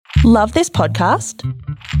Love this podcast?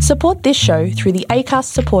 Support this show through the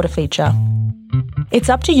Acast supporter feature. It's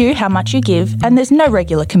up to you how much you give, and there's no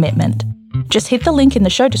regular commitment. Just hit the link in the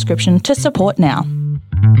show description to support now.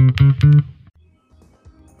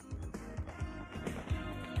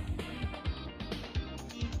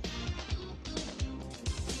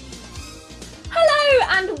 Hello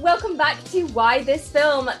and welcome back to Why This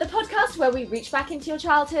Film, the podcast where we reach back into your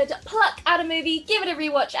childhood, pluck out a movie, give it a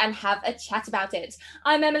rewatch and have a chat about it.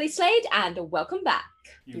 I'm Emily Slade and welcome back.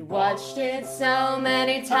 You watched it so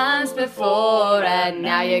many times before and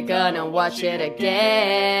now you're gonna watch it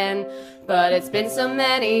again. But it's been so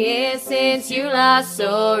many years since you last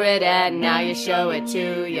saw it and now you show it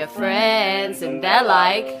to your friends and they're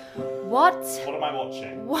like, what? What am I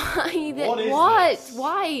watching?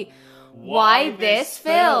 Why this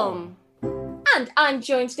film? And I'm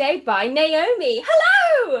joined today by Naomi.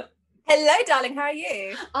 Hello! Hello, darling. How are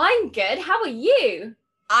you? I'm good. How are you?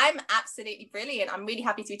 I'm absolutely brilliant. I'm really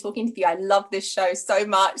happy to be talking to you. I love this show so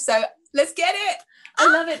much. So let's get it. I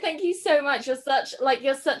love it. Thank you so much. You're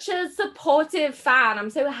such a supportive fan. I'm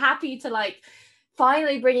so happy to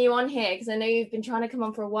finally bring you on here because I know you've been trying to come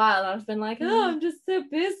on for a while and I've been like, oh, I'm just so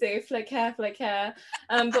busy. Flick hair.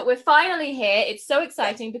 But we're finally here. It's so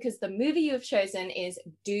exciting because the movie you have chosen is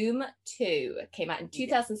Doom 2. It came out in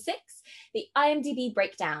 2006. The IMDb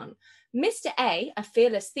breakdown. Mr. A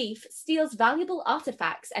fearless thief, steals valuable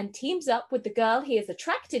artifacts and teams up with the girl he is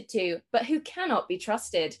attracted to, but who cannot be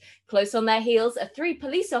trusted. Close on their heels are 3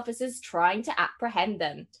 police officers trying to apprehend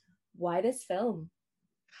them. Why this film?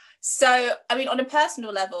 So, I mean, on a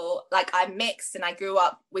personal level, I'm mixed and I grew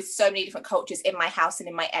up with so many different cultures in my house and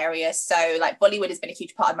in my area. So, Bollywood has been a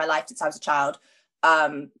huge part of my life since I was a child.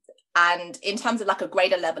 And in terms of a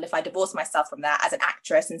greater level, if I divorce myself from that as an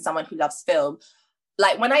actress and someone who loves film,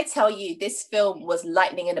 when I tell you this film was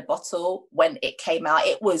lightning in a bottle when it came out,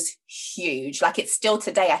 it was huge. It's still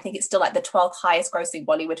today, I think it's still the 12th highest grossing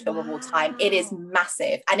Bollywood film of all time. It is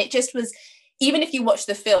massive. And it just was, even if you watch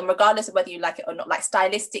the film, regardless of whether you like it or not,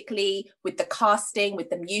 stylistically, with the casting, with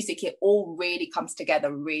the music, it all really comes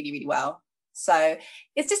together really, really well. So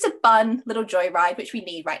it's just a fun little joyride, which we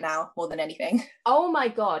need right now more than anything. Oh my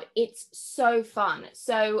God, it's so fun.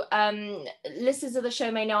 So listeners of the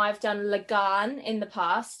show may know I've done Lagan in the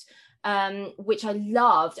past, which I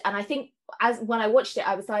loved. And I think when I watched it,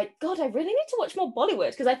 I was like, God, I really need to watch more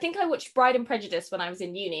Bollywood. Because I think I watched Bride and Prejudice when I was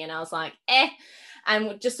in uni and I was like,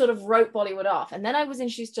 and just sort of wrote Bollywood off. And then I was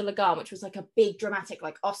introduced to Lagan, which was a big dramatic,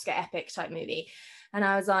 Oscar epic type movie. And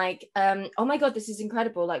I was like, oh my God, this is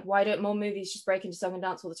incredible. Why don't more movies just break into song and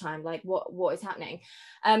dance all the time? What is happening?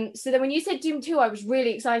 So then when you said Doom 2, I was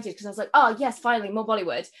really excited because I was like, oh yes, finally, more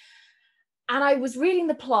Bollywood. And I was reading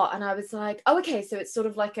the plot and I was like, oh, okay, so it's sort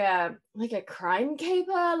of like a crime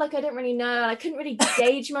caper. I didn't really know. And I couldn't really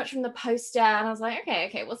gauge much from the poster. And I was like,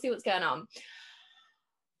 okay, we'll see what's going on.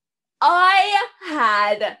 I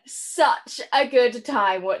had such a good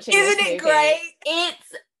time watching this movie. Isn't it great?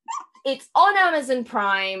 It's on Amazon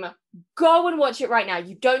Prime. Go and watch it right now.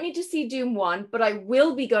 You don't need to see Doom 1, but I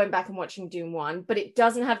will be going back and watching Doom 1, but it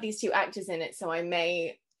doesn't have these 2 actors in it, so I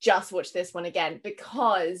may just watch this one again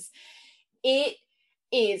because it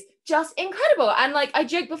is just incredible. And I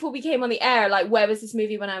joked before we came on the air, where was this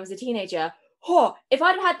movie when I was a teenager? If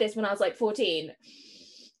I'd have had this when I was 14,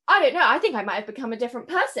 I don't know. I think I might have become a different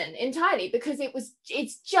person entirely because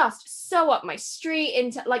it's just so up my street.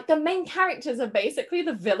 Into the main characters are basically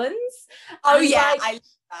the villains. Oh yeah, I love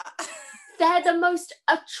that. They're the most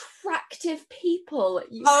attractive people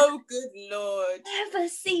you've good Lord ever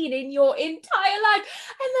seen in your entire life.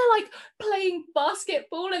 And they're playing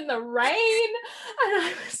basketball in the rain. And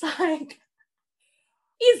I was like,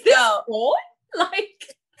 is this on?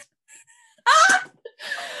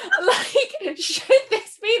 Should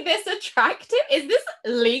this be this attractive? Is this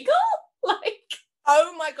legal?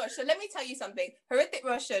 Oh my gosh. So let me tell you something. Hrithik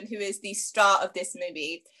Roshan, who is the star of this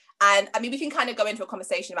movie, and I mean, we can kind of go into a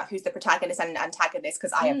conversation about who's the protagonist and antagonist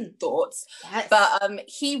because I have thoughts. Yes. But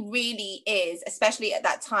he really is, especially at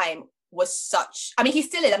that time, was such, I mean, he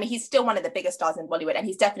still is. I mean, he's still one of the biggest stars in Bollywood, and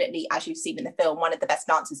he's definitely, as you've seen in the film, one of the best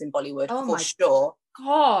dancers in Bollywood, for sure.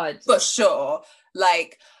 God. For sure.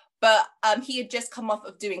 But he had just come off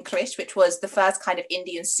of doing Krish, which was the first kind of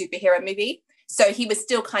Indian superhero movie. So he was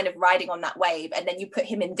still kind of riding on that wave. And then you put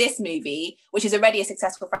him in this movie, which is already a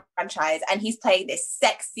successful franchise. And he's playing this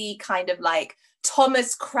sexy kind of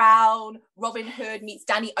Thomas Crown, Robin Hood meets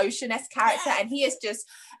Danny Ocean-esque character. And he is just,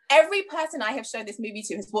 every person I have shown this movie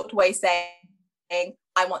to has walked away saying,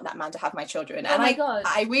 I want that man to have my children. Oh my God.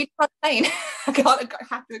 I really can't complain. I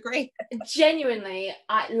have to agree. Genuinely,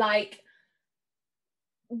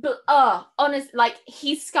 but honest, like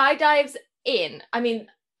he skydives in. I mean,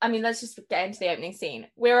 let's just get into the opening scene.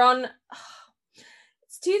 We're on.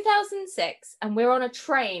 It's 2006, and we're on a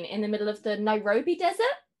train in the middle of the Nairobi desert.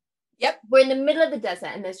 Yep. We're in the middle of the desert,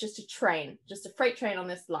 and there's just a train, just a freight train on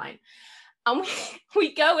this line, and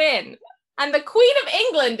we go in, and the Queen of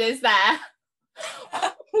England is there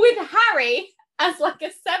with Harry as like a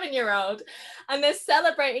 7-year-old, and they're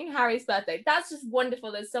celebrating Harry's birthday. That's just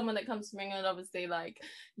wonderful. There's someone that comes from England, obviously, like,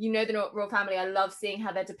 you know, the royal family. I love seeing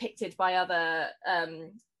how they're depicted by other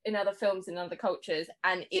in other films and other cultures.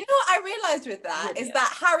 And you know what I realized with that is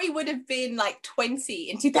that Harry would have been like 20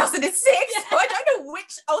 in 2006. Yeah. So I don't know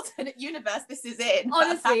which alternate universe this is in.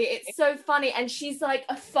 Honestly, it's so funny. And she's like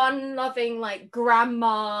a fun-loving like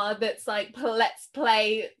grandma that's like, let's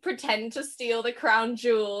pretend to steal the crown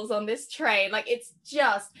jewels on this train. Like, it's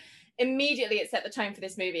just immediately it set the tone for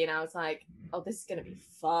this movie, and I was like, oh, this is gonna be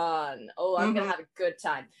fun. Oh, I'm gonna have a good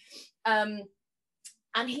time. And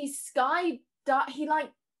he skydives.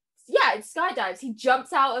 He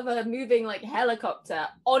jumps out of a moving like helicopter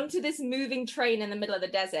onto this moving train in the middle of the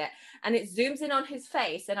desert, and it zooms in on his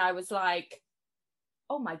face, and I was like,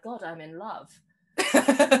 oh my god, I'm in love.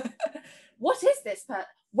 What is this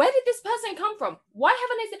where did this person come from? Why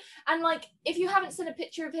haven't I and like, if you haven't seen a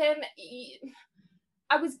picture of him,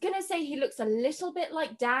 I was gonna say he looks a little bit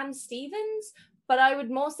like Dan Stevens, but I would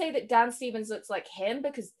more say that Dan Stevens looks like him,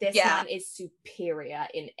 because this man is superior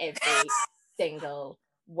in every single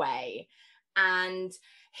way. And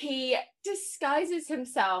he disguises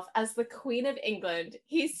himself as the Queen of England.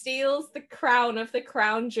 He steals the crown of the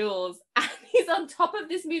crown jewels, and he's on top of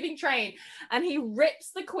this moving train, and he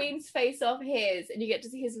rips the Queen's face off his, and you get to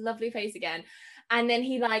see his lovely face again. And then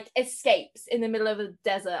he like escapes in the middle of a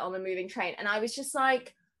desert on a moving train. And I was just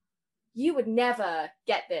like, you would never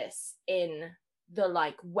get this in the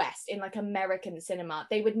like West, in like American cinema.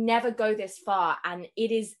 They would never go this far, and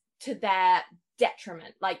it is to their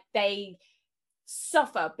detriment. Like, they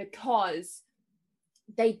suffer because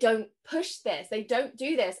they don't push this, they don't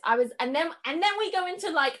do this. And then we go into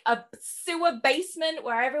like a sewer basement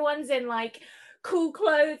where everyone's in like cool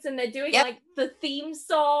clothes, and they're doing like the theme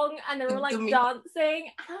song, and they're all like dancing,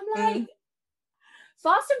 and I'm like,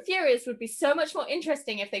 Fast and Furious would be so much more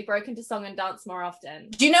interesting if they broke into song and dance more often.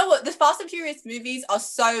 Do you know what? The Fast and Furious movies are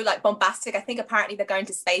so like bombastic. I think apparently they're going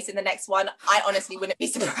to space in the next one. I honestly wouldn't be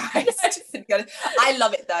surprised. I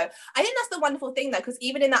love it though. I think that's the wonderful thing though, because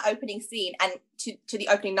even in that opening scene and to the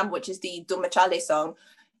opening number, which is the Dumachale song,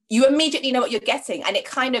 you immediately know what you're getting. And it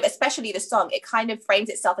kind of, especially the song, it kind of frames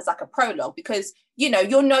itself as like a prologue, because you're not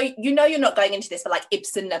going into this for like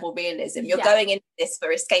Ibsen level realism. You're going into this for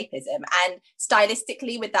escapism. And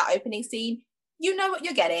stylistically with that opening scene, you know what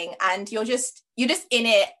you're getting, and you're just in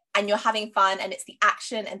it, and you're having fun, and it's the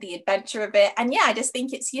action and the adventure of it. And yeah, I just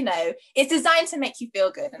think it's, it's designed to make you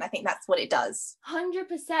feel good. And I think that's what it does.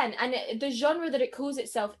 100%. And the genre that it calls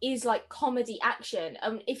itself is like comedy action.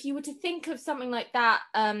 If you were to think of something like that,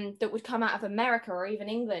 that would come out of America or even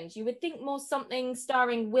England, you would think more something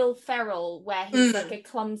starring Will Ferrell, where he's like a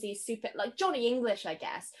clumsy, super, like Johnny English, I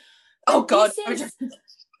guess. But oh God.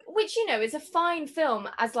 Which, is a fine film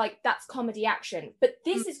as like, that's comedy action, but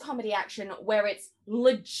this is comedy action where it's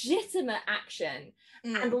legitimate action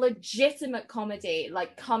and legitimate comedy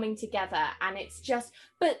like coming together. And it's just,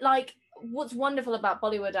 but like, what's wonderful about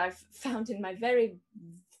Bollywood, I've found in my very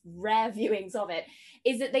rare viewings of it,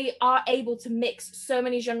 is that they are able to mix so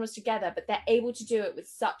many genres together, but they're able to do it with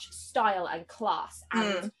such style and class.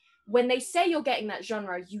 And when they say you're getting that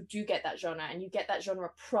genre, you do get that genre, and you get that genre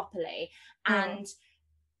properly. And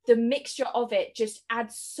the mixture of it just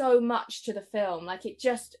adds so much to the film. Like, it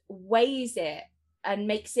just weighs it and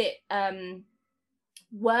makes it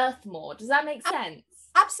worth more. Does that make sense?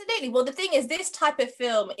 Absolutely. Well, the thing is, this type of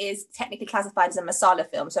film is technically classified as a masala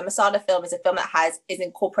film. So a masala film is a film that is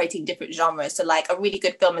incorporating different genres. So like a really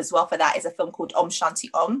good film as well for that is a film called Om Shanti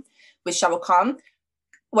Om with Shah Rukh Khan,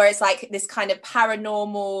 where it's like this kind of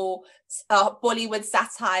paranormal Bollywood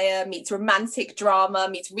satire meets romantic drama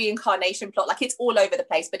meets reincarnation plot. Like, it's all over the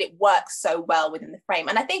place, but it works so well within the frame.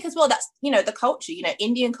 And I think as well, that's, the culture,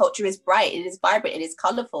 Indian culture is bright, it is vibrant, it is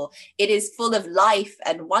colorful, it is full of life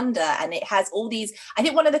and wonder. And it has all these, I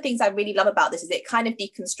think one of the things I really love about this is it kind of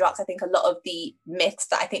deconstructs, I think, a lot of the myths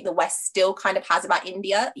that I think the West still kind of has about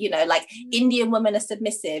India, like Indian women are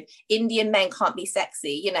submissive, Indian men can't be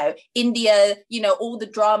sexy, India, all the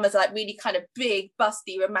dramas are like really kind of big,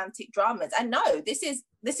 busty, romantic dramas. And no, this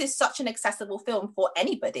is such an accessible film for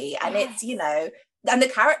anybody. And it's, and the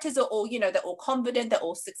characters are all, they're all confident, they're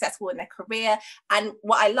all successful in their career. And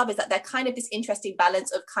what I love is that they're kind of this interesting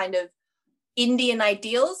balance of kind of Indian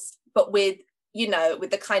ideals, but with you know,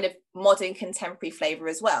 with the kind of modern contemporary flavor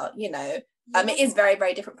as well, you know. Yeah. It is very,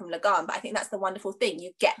 very different from Lagan, but I think that's the wonderful thing.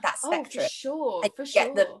 You get that spectrum. For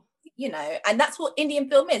sure. You know, and that's what Indian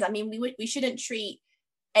film is. I mean, we shouldn't treat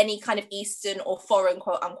any kind of Eastern or foreign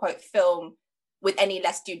quote unquote film with any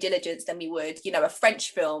less due diligence than we would, you know, a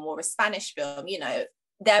French film or a Spanish film. You know,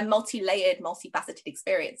 they're multi-layered, multifaceted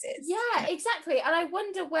experiences. Yeah, exactly. And I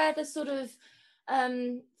wonder where the sort of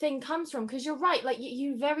thing comes from, because you're right, like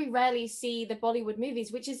you very rarely see the Bollywood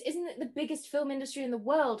movies, which isn't it the biggest film industry in the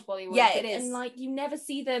world, Bollywood? Yeah, it is. And like you never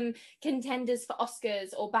see them contenders for Oscars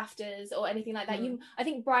or BAFTAs or anything like that. I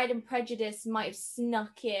think Bride and Prejudice might have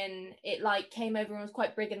snuck in, it like came over and was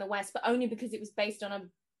quite big in the West, but only because it was based on a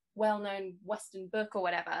well-known Western book or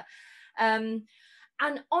whatever. And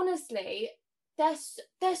honestly,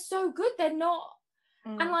 they're so good. They're not.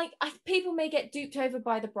 And like people may get duped over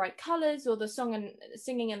by the bright colors or the song and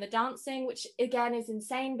singing and the dancing, which again is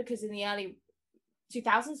insane, because in the early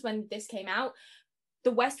 2000s when this came out, the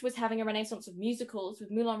West was having a renaissance of musicals, with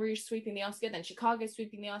Moulin Rouge sweeping the Oscar, then Chicago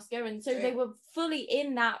sweeping the Oscar, and so they were fully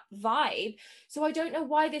in that vibe. So I don't know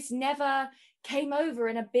why this never came over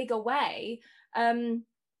in a bigger way. It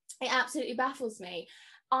absolutely baffles me.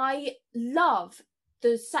 I love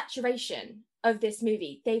the saturation of this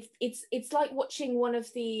movie. It's like watching one of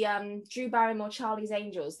the Drew Barrymore Charlie's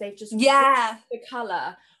Angels. They've just the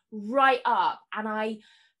color right up, and I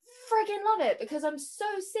friggin' love it, because I'm so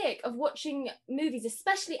sick of watching movies,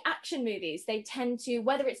 especially action movies. They tend to,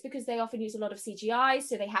 whether it's because they often use a lot of CGI,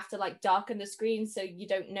 so they have to like darken the screen so you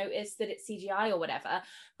don't notice that it's CGI or whatever,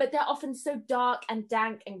 but they're often so dark and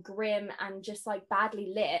dank and grim and just like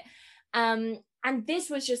badly lit. And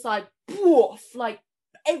this was just like poof, like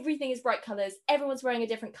everything is bright colors, everyone's wearing a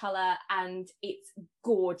different color, and it's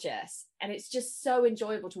gorgeous, and it's just so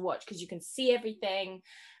enjoyable to watch because you can see everything.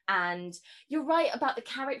 And you're right about the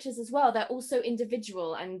characters as well, they're also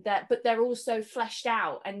individual, and but they're also fleshed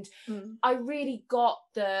out. And I really got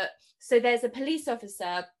so there's a police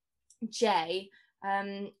officer, Jay,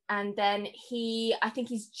 and then I think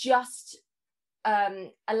he's just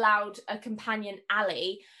allowed a companion,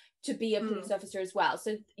 Ali, to be a police officer as well.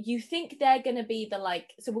 So you think they're going to be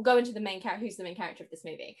so we'll go into the main character, who's the main character of this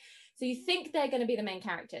movie. So you think they're going to be the main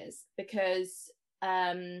characters because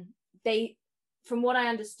they, from what I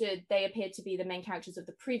understood, they appeared to be the main characters of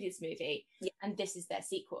the previous movie, and this is their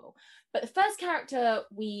sequel. But the first character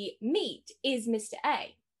we meet is Mr.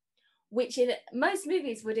 A, which in most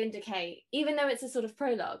movies would indicate, even though it's a sort of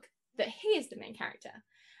prologue, that he is the main character.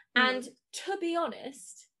 And to be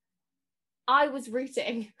honest, I was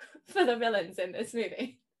rooting for the villains in this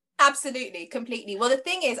movie. Absolutely, completely. Well, the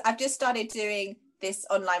thing is, I've just started doing this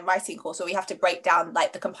online writing course where we have to break down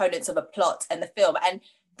like the components of a plot and the film. And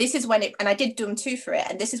this is when and I did Doom 2 for it,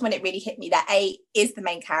 and this is when it really hit me that A is the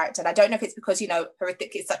main character. And I don't know if it's because, you know,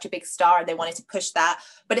 Hrithik is such a big star and they wanted to push that,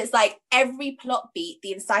 but it's like every plot beat,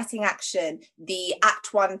 the inciting action, the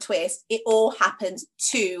act one twist, it all happens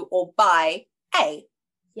to or by A.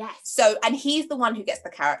 Yes. So, and he's the one who gets the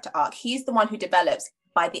character arc. He's the one who develops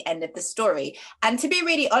by the end of the story. And to be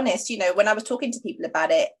really honest, you know, when I was talking to people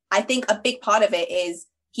about it, I think a big part of it is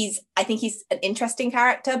I think he's an interesting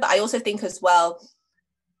character, but I also think as well,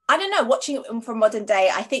 I don't know, watching him from modern day,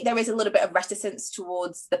 I think there is a little bit of reticence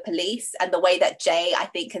towards the police, and the way that Jay, I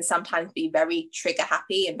think, can sometimes be very trigger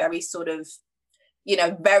happy and very sort of, you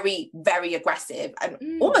know, very, very aggressive and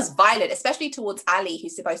almost violent, especially towards Ali,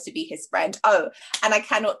 who's supposed to be his friend. Oh, and I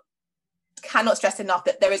cannot stress enough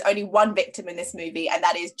that there is only one victim in this movie, and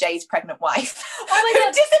that is Jay's pregnant wife. Oh my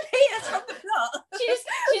God. Disappears from the plot. She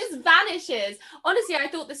just vanishes. Honestly, I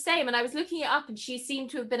thought the same, and I was looking it up, and she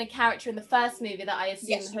seemed to have been a character in the first movie that I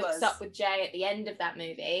assume hooks up with Jay at the end of that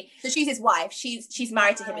movie. So she's his wife. She's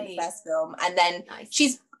married to him in the first film, and then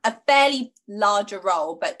she's a fairly larger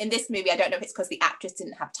role, but in this movie, I don't know if it's because the actress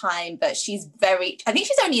didn't have time, but I think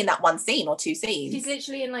she's only in that one scene or two scenes. She's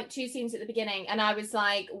literally in like two scenes at the beginning, and I was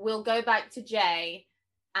like, we'll go back to Jay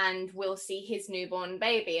and we'll see his newborn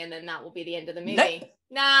baby, and then that will be the end of the movie. Nope.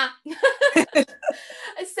 Nah.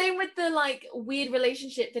 Same with the like weird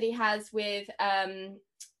relationship that he has with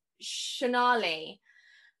Shonali.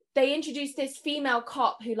 They introduced this female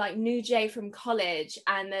cop who like knew Jay from college,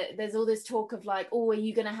 and there's all this talk of like, oh, are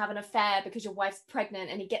you gonna have an affair because your wife's pregnant?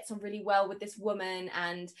 And he gets on really well with this woman,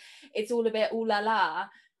 and it's all a bit ooh la la.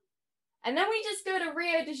 And then we just go to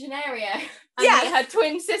Rio de Janeiro and meet her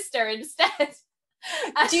twin sister instead.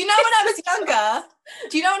 Do you know when I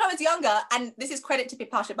was younger? And this is credit to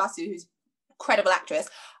Bipasha Basu, who's an incredible actress.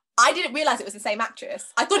 I didn't realize it was the same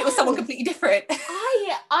actress. I thought it was someone completely different.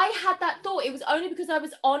 I had that thought. It was only because I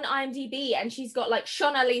was on IMDb and she's got like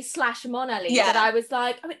Shonali / Monali that I was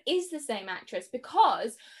like, oh, it is the same actress,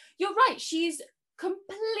 because you're right. She's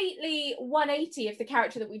completely 180 of the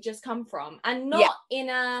character that we just come from, and not in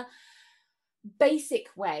a basic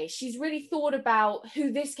way. She's really thought about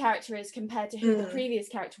who this character is compared to who the previous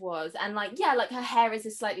character was, and like her hair is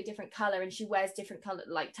a slightly different color and she wears different color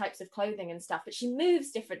like types of clothing and stuff, but she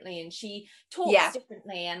moves differently and she talks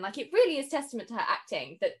differently, and like it really is testament to her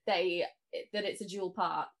acting that it's a dual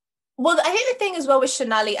part. Well, I think the thing as well with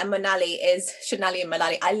Shonali and Monali is Shonali and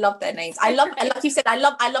Monali. I love their names. I love, like you said, I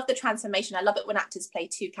love the transformation. I love it when actors play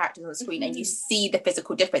two characters on the screen and you see the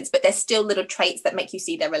physical difference, but there's still little traits that make you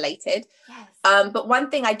see they're related. Yes. But one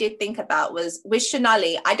thing I did think about was with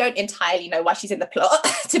Shonali, I don't entirely know why she's in the plot,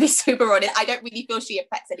 to be super honest. I don't really feel she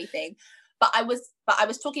affects anything. But I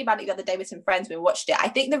was talking about it the other day with some friends when we watched it. I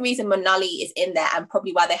think the reason Monali is in there, and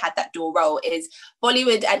probably why they had that dual role, is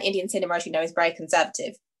Bollywood and Indian cinema, as you know, is very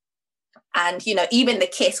conservative. And, you know, even the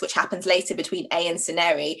kiss, which happens later between A and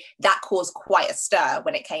Suneri, that caused quite a stir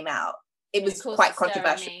when it came out. It was quite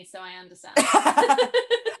controversial. Me, so I understand.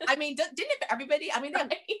 I mean, didn't it for everybody? I mean, they're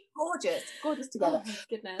gorgeous together. Oh,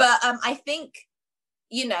 goodness. But I think,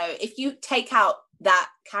 you know, if you take out that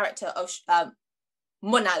character of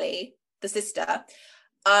Monali, the sister,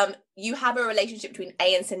 you have a relationship between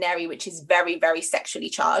A and Suneri, which is very, very sexually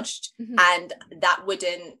charged. And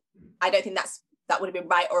I don't think that would have been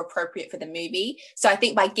right or appropriate for the movie. So I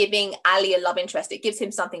think by giving Ali a love interest, it gives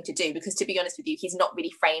him something to do, because to be honest with you, he's not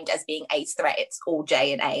really framed as being A's threat. It's all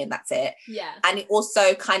J and A and that's it. Yeah. And it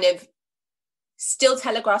also kind of still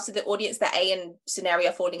telegraphs to the audience that A and Suneri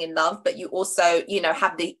are falling in love, but you also, you know,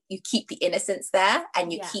 you keep the innocence there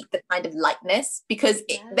and you keep the kind of lightness, because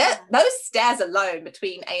those stares alone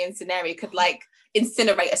between A and Suneri could like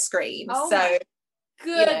incinerate a screen. Oh so my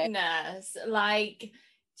goodness, you know. Like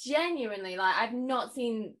genuinely, like I've not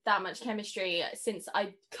seen that much chemistry since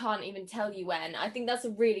I can't even tell you when. I think that's a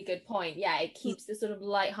really good point. Yeah, it keeps the sort of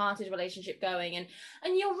light-hearted relationship going, and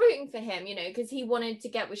you're rooting for him, you know, because he wanted to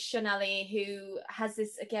get with Shonali, who has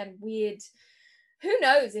this again weird, who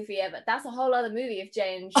knows if he ever, that's a whole other movie if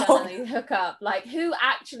Jay and Shonali hook up, like who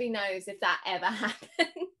actually knows if that ever happens.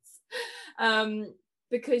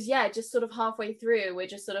 Because just sort of halfway through, we're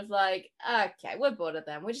just sort of like, okay, we're bored of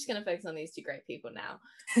them. We're just going to focus on these two great people now.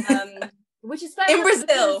 Which is fair in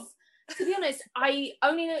Brazil. Because, to be honest, I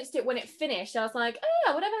only noticed it when it finished. I was like, oh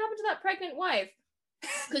yeah, whatever happened to that pregnant wife?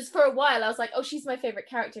 Because for a while I was like, oh, she's my favorite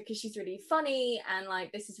character because she's really funny and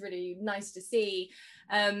like this is really nice to see.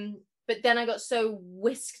 But then I got so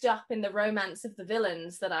whisked up in the romance of the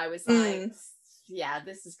villains that I was like, yeah,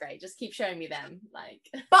 this is great. Just keep showing me them. Like,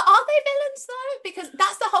 but are they villains though? Because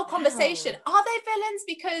that's the whole conversation. Are they villains?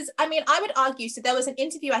 Because I mean, I would argue. So there was an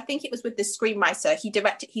interview. I think it was with the screenwriter. He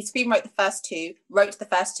screenwrote the first two, wrote the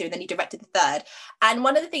first two, and then he directed the third. And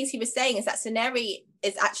one of the things he was saying is that Suneri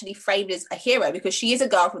is actually framed as a hero because she is a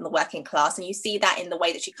girl from the working class, and you see that in the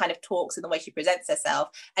way that she kind of talks and the way she presents herself.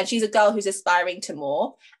 And she's a girl who's aspiring to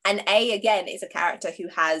more. And A again is a character who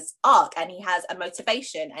has arc and he has a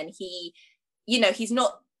motivation, and he, you know, he's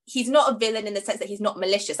not a villain in the sense that he's not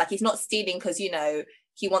malicious. Like he's not stealing because, you know,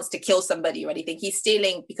 he wants to kill somebody or anything. He's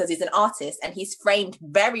stealing because he's an artist, and he's framed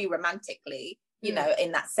very romantically, you know,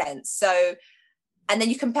 in that sense. So, and then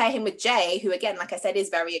you compare him with Jay, who again, like I said, is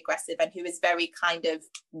very aggressive and who is very kind of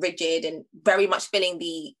rigid and very much filling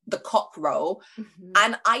the cop role.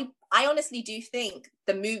 And I honestly do think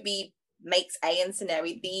the movie makes A and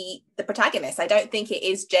Suneri the protagonist. I don't think it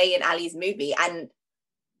is Jay and Ali's movie. And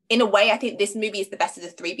in a way, I think this movie is the best of the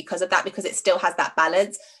three because of that, because it still has that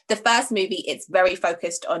balance. The first movie, it's very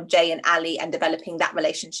focused on Jay and Ali and developing that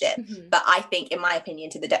relationship. But I think, in my opinion,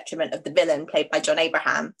 to the detriment of the villain played by John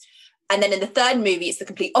Abraham. And then in the third movie, it's the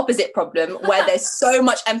complete opposite problem where there's so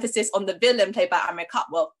much emphasis on the villain played by Amir Khan.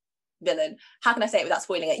 Well, villain. How can I say it without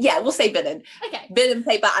spoiling it? Yeah, we'll say villain. Okay. Villain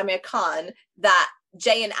played by Amir Khan, that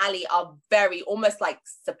Jay and Ali are very almost like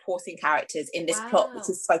supporting characters in this plot, which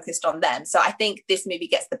is focused on them. So I think this movie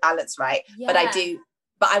gets the balance right. But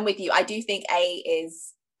I'm with you. I do think I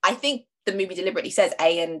think the movie deliberately says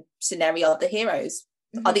A and Suneri are the heroes,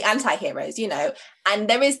 are the anti-heroes, you know. And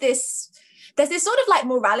there's this sort of like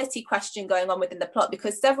morality question going on within the plot,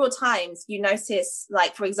 because several times you notice,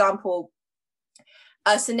 like, for example,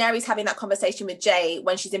 Suneri's having that conversation with Jay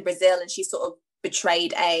when she's in Brazil and she's sort of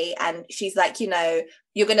betrayed A, and she's like, you know,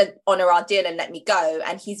 you're going to honor our deal and let me go.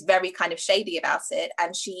 And he's very kind of shady about it.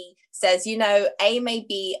 And she says, you know, A may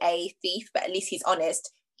be a thief, but at least he's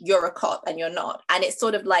honest. You're a cop and you're not. And it's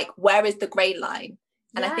sort of like, where is the gray line?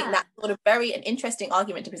 And I think that's sort of an interesting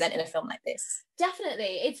argument to present in a film like this.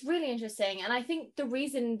 Definitely. It's really interesting. And I think the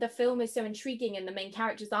reason the film is so intriguing and the main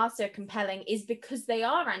characters are so compelling is because they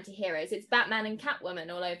are anti-heroes. It's Batman and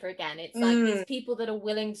Catwoman all over again. It's like these people that are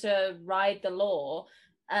willing to ride the law,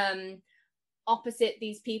 opposite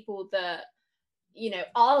these people that, you know,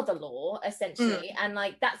 are the law, essentially. And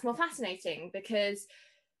like, that's more fascinating because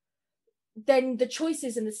then the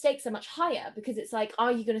choices and the stakes are much higher, because it's like,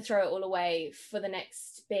 are you going to throw it all away for the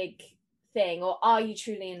next big thing, or are you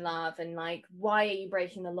truly in love, and like, why are you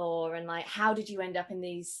breaking the law, and like, how did you end up in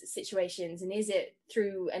these situations, and is it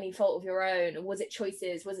through any fault of your own, or was it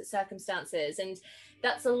choices, was it circumstances? And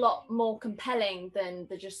that's a lot more compelling than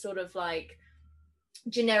the just sort of like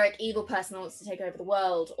generic evil person who wants to take over the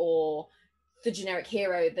world, or the generic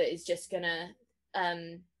hero that is just gonna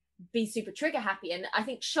be super trigger happy. And I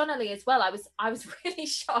think Shonali as well, I was really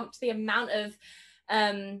shocked the amount of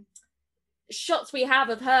shots we have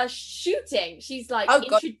of her shooting. She's like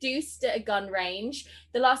introduced at a gun range.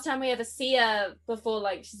 The last time we ever see her before,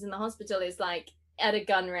 like she's in the hospital, is like at a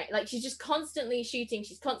gun range. Like she's just constantly shooting.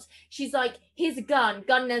 She's like, here's a gun.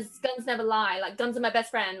 Guns never lie. Like, guns are my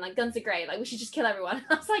best friend. Like, guns are great. Like, we should just kill everyone.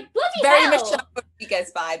 I was like, bloody very hell. Michelle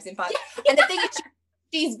Rodriguez vibes, in fact. And the thing is,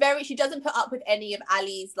 she doesn't put up with any of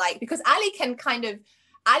Ali's, like, because Ali's kind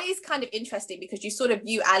of interesting, because you sort of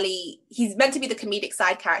view Ali, he's meant to be the comedic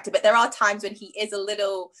side character, but there are times when he is a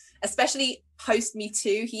little, especially post Me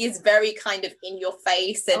Too, he is very kind of in your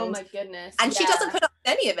face, and oh my goodness, and she doesn't put up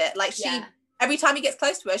with any of it. Like, she every time he gets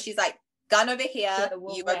close to her, she's like, gun over here,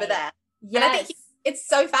 you over there. And I think it's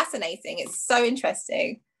so fascinating, it's so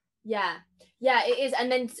interesting. Yeah it is.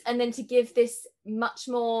 And then to give this much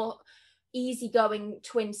more easygoing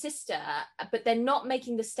twin sister, but they're not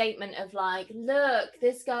making the statement of like, look,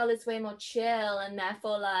 this girl is way more chill, and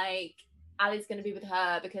therefore like Ali's going to be with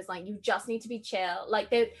her because like you just need to be chill. Like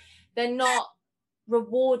they're not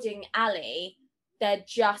rewarding Ali, they're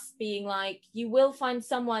just being like, you will find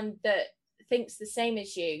someone that thinks the same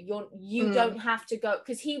as you. You don't have to go,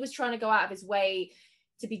 because he was trying to go out of his way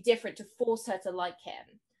to be different, to force her to like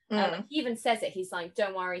him. He even says it. He's like,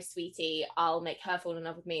 don't worry, sweetie, I'll make her fall in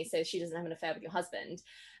love with me so she doesn't have an affair with your husband.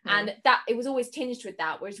 And that, it was always tinged with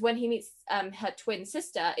that. Whereas when he meets her twin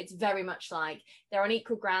sister, it's very much like they're on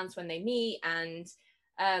equal grounds when they meet, and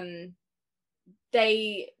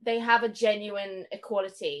they have a genuine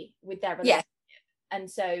equality with their relationship.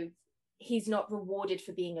 And so he's not rewarded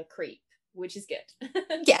for being a creep, which is good.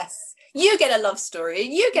 Yes, you get a love story,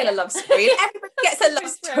 and everybody gets a love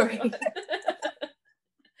story.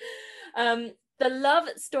 The love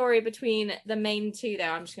story between the main two, though,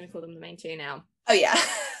 I'm just going to call them the main two now. Oh yeah.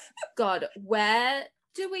 God, where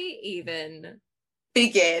do we even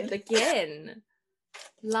begin?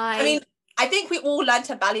 Like, I mean, I think we all learned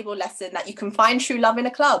a valuable lesson that you can find true love in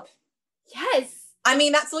a club. Yes. I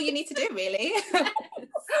mean, that's all you need to do, really.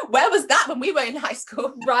 Where was that when we were in high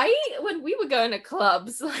school? Right? When we were going to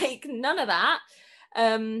clubs, like none of that.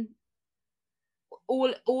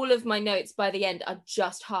 All of my notes by the end are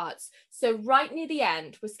just hearts. So right near the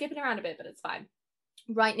end, we're skipping around a bit, but it's fine.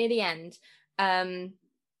 Right near the end,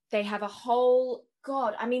 they have a whole,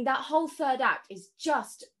 God, I mean, that whole third act is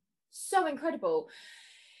just so incredible.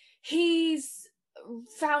 He's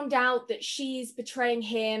found out that she's betraying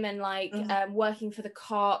him and like working for the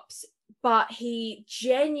cops, but he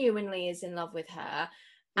genuinely is in love with her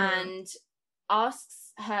and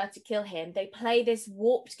asks her to kill him. They play this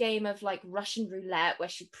warped game of like Russian roulette where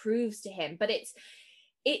she proves to him, but it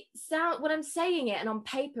sounds, when I'm saying it and on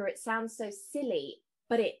paper it sounds so silly,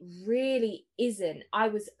 but it really isn't. I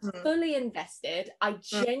was fully invested. I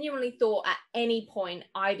genuinely thought at any point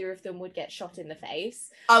either of them would get shot in the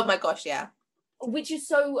face. Oh my gosh, yeah. Which is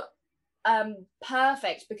so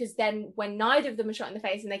perfect, because then when neither of them are shot in the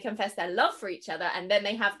face and they confess their love for each other, and then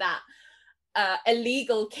they have that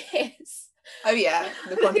illegal kiss. Oh yeah,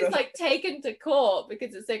 it's like taken to court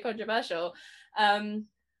because it's so controversial.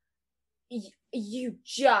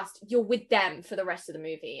 You're with them for the rest of the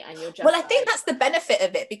movie, and you're just well, I think that's the benefit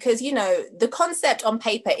of it, because you know the concept on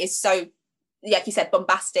paper is so, like you said,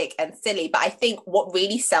 bombastic and silly, but I think what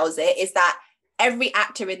really sells it is that every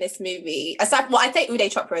actor in this movie, aside, well, I take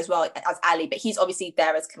Uday Chopra as well as Ali, but he's obviously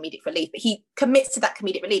there as comedic relief, but he commits to that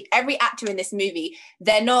comedic relief. Every actor in this movie,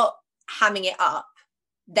 they're not hamming it up,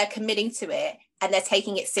 they're committing to it, and they're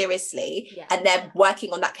taking it seriously, and they're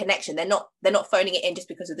working on that connection. They're not phoning it in just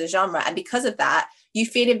because of the genre, and because of that, you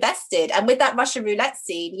feel invested. And with that Russian roulette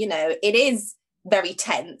scene, you know, it is very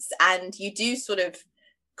tense, and you do sort of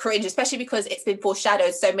cringe, especially because it's been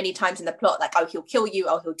foreshadowed so many times in the plot, like, oh, he'll kill you,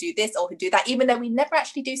 oh, he'll do this, or he'll do that, even though we never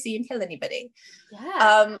actually do see him kill anybody.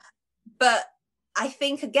 But I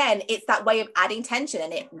think, again, it's that way of adding tension,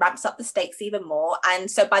 and it ramps up the stakes even more.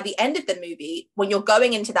 And so by the end of the movie, when you're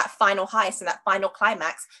going into that final heist and that final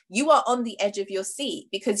climax, you are on the edge of your seat,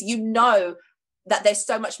 because you know that there's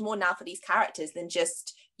so much more now for these characters than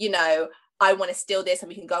just, you know, I want to steal this and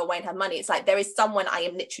we can go away and have money. It's like, there is someone I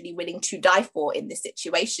am literally willing to die for in this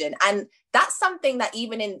situation. And that's something that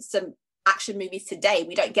even in some action movies today,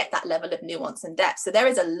 we don't get that level of nuance and depth. So there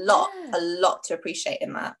is a lot to appreciate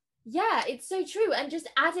in that. Yeah, it's so true. And just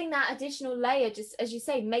adding that additional layer, just as you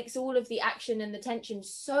say, makes all of the action and the tension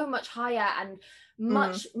so much higher and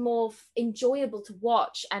much more enjoyable to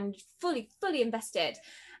watch, and fully invested.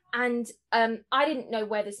 And I didn't know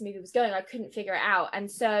where this movie was going. I couldn't figure it out.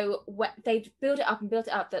 And so they built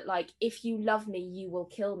it up that, like, if you love me, you will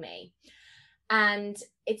kill me. And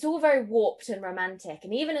it's all very warped and romantic.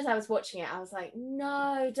 And even as I was watching it, I was like,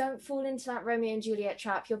 no, don't fall into that Romeo and Juliet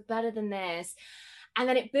trap. You're better than this. And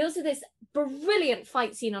then it builds to this brilliant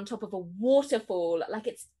fight scene on top of a waterfall. Like,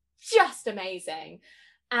 it's just amazing.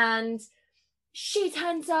 And she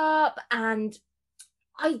turns up, and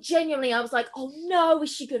I was like, oh no,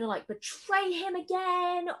 is she gonna like betray him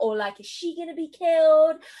again? Or like, is she gonna be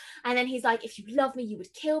killed? And then he's like, if you love me, you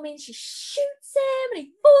would kill me. And she shoots him, and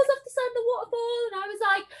he falls off the side of the waterfall. And I was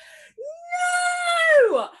like,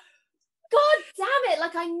 no! God damn it,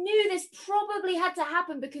 like, I knew this probably had to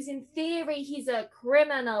happen, because in theory he's a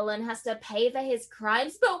criminal and has to pay for his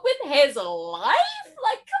crimes, but with his life?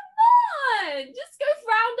 Like, come on, just go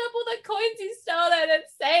round up all the coins he's stolen and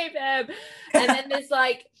save him. And then there's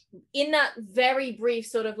like, in that very brief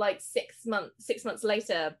sort of like 6 months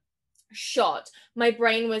later shot, my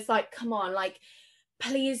brain was like, come on, like,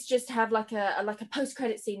 please just have like a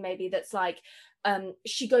post-credit scene maybe that's like,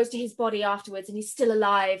 she goes to his body afterwards and he's still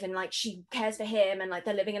alive, and like she cares for him, and like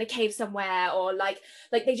they're living in a cave somewhere, or like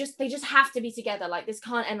they just have to be together. Like, this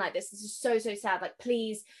can't end like this. This is so sad. Like,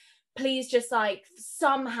 please just like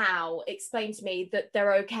somehow explain to me that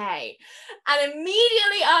they're okay. And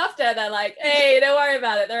immediately after, they're like, hey, don't worry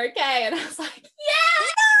about it, they're okay. And I was like,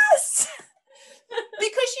 yes.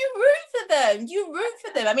 Because you root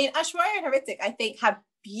for them. I mean, Aishwarya and Hrithik, I think, have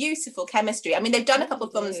beautiful chemistry. I mean, they've done a couple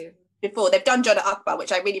of films before. They've done Jodha Akbar,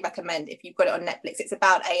 which I really recommend if you've got it on Netflix. It's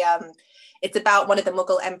about one of the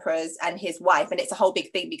Mughal emperors and his wife, and it's a whole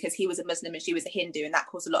big thing because he was a Muslim and she was a Hindu, and that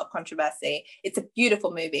caused a lot of controversy. It's a beautiful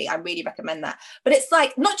movie. I really recommend that. But it's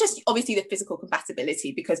like, not just obviously the physical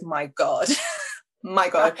compatibility, because my God,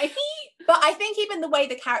 but I think even the way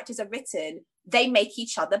the characters are written, they make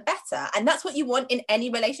each other better. And that's what you want in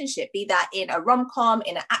any relationship, be that in a rom-com,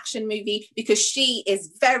 in an action movie, because she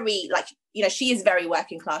is very, like, you know, she is very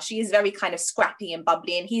working class. She is very kind of scrappy and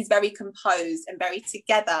bubbly, and he's very composed and very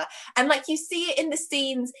together. And like, you see it in the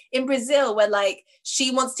scenes in Brazil where like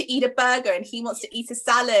she wants to eat a burger and he wants to eat a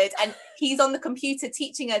salad, and he's on the computer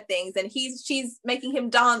teaching her things, and she's making him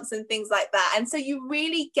dance and things like that. And so you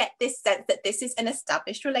really get this sense that this is an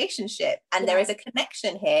established relationship, and there is a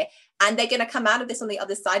connection here, and they're going to come out of this on the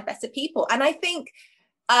other side better people. And I think,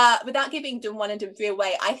 without giving Doom 1 and Doom 3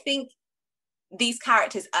 away, I think these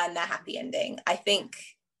characters earn their happy ending. I think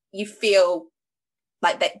you feel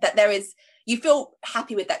like that there is, you feel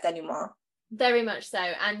happy with that denouement. Very much so.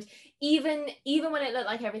 And even when it looked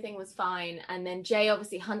like everything was fine, and then Jay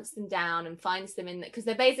obviously hunts them down and finds them in, because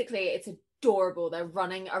they're basically, it's adorable, they're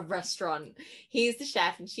running a restaurant. He's the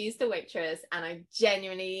chef and she's the waitress, and I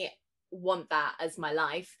genuinely want that as my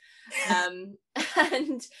life. And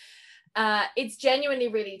it's genuinely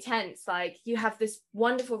really tense. Like, you have this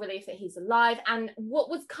wonderful relief that he's alive, and what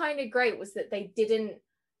was kind of great was that they didn't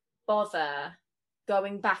bother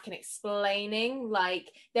going back and explaining, like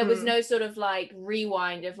there was no sort of like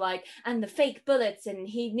rewind of like, and the fake bullets, and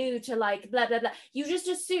he knew to like blah blah blah. You just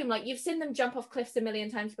assume, like, you've seen them jump off cliffs a million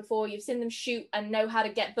times before, you've seen them shoot and know how to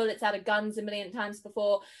get bullets out of guns a million times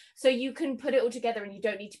before, so you can put it all together and you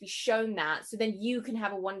don't need to be shown that, so then you can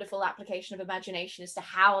have a wonderful application of imagination as to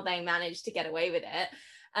how they managed to get away with it.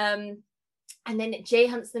 And then Jay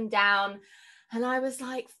hunts them down, and I was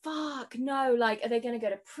like, fuck, no, like, are they going to go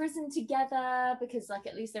to prison together? Because, like,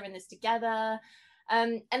 at least they're in this together.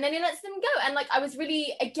 And then he lets them go. And, like, I was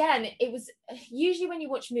really, again, it was usually when you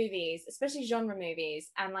watch movies, especially genre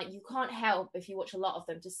movies, and, like, you can't help, if you watch a lot of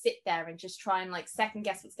them, to sit there and just try and, like, second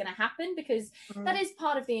guess what's going to happen, because that is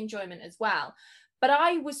part of the enjoyment as well. But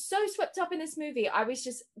I was so swept up in this movie. I was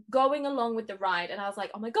just going along with the ride. And I was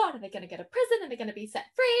like, oh my God, are they going to go to prison? Are they going to be set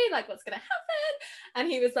free? Like, what's going to happen? And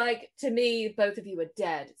he was like, to me, both of you are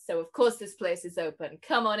dead. So, of course, this place is open.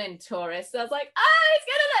 Come on in, tourists. And I was like, he's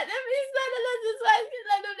going to let them. He's going to let this place. He's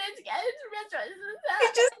let them in to get into restaurants. I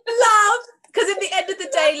just love, because at the end of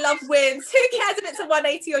the day, love wins. Who cares if it's a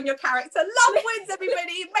 180 on your character? Love wins,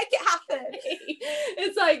 everybody. Make it happen.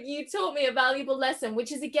 It's like, you taught me a valuable lesson,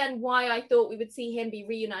 which is again why I thought we would see him be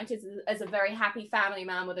reunited as a very happy family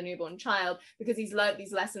man with a newborn child, because he's learned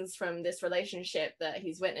these lessons from this relationship that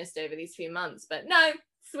he's witnessed over these few months. But no,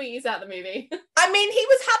 Sweetie's out the movie. I mean, he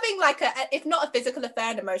was having like if not a physical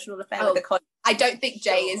affair, an emotional affair with the con. I don't think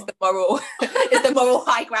Jay is the moral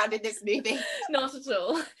high ground in this movie. Not at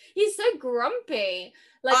all. He's so grumpy.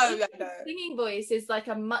 Like his singing voice is like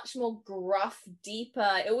a much more gruff, deeper.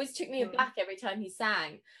 It always took me aback every time he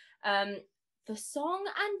sang. The song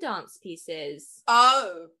and dance pieces.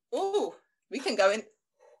 We can go in.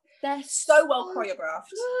 They're so well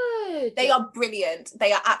choreographed. Good. They are brilliant.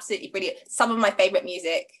 They are absolutely brilliant. Some of my favorite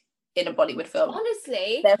music in a Bollywood film.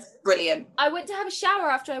 Honestly, they're brilliant. I went to have a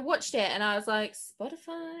shower after I watched it and I was like,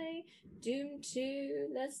 Spotify, Doom 2,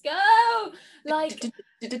 let's go. Like,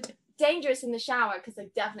 dangerous in the shower because I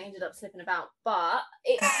definitely ended up slipping about. But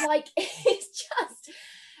it's like, it's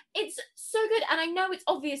so good. And I know it's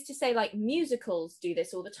obvious to say like musicals do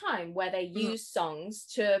this all the time where they use songs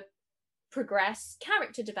to progress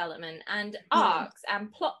character development and arcs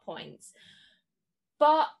and plot points.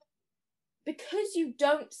 But because you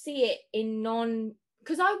don't see it in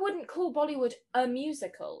because I wouldn't call Bollywood a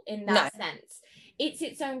musical in that sense. It's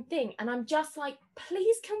its own thing. And I'm just like,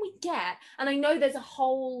 please can we get, and I know there's a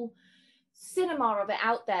whole cinema of it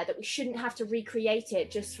out there that we shouldn't have to recreate it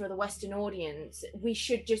just for the Western audience. We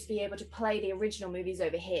should just be able to play the original movies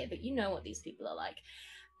over here. But you know what these people are like.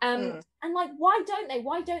 And like, why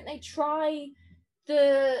don't they try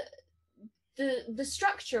the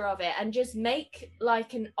structure of it and just make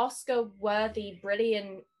like an Oscar-worthy,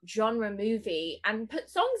 brilliant genre movie and put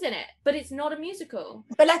songs in it, but it's not a musical.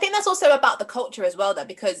 But I think that's also about the culture as well, though,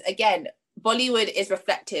 because again, Bollywood is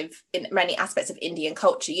reflective in many aspects of Indian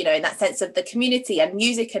culture, you know, in that sense of the community and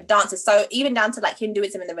music and dances. So even down to like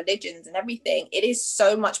Hinduism and the religions and everything, it is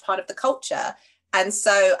so much part of the culture. And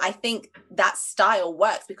so I think that style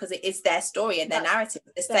works because it is their story and their narrative.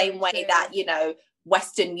 The same way that, you know,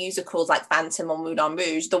 Western musicals like Phantom or Moulin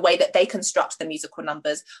Rouge, the way that they construct the musical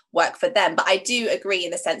numbers work for them. But I do agree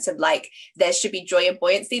in the sense of like, there should be joy and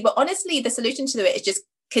buoyancy. But honestly, the solution to it is just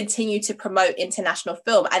continue to promote international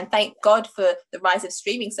film. And thank God for the rise of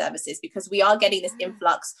streaming services, because we are getting this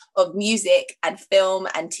influx of music and film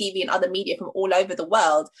and TV and other media from all over the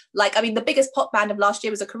world. Like, I mean, the biggest pop band of last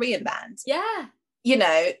year was a Korean band. Yeah. You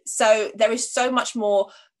know, so there is so much more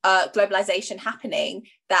globalization happening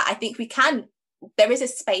that I think there is a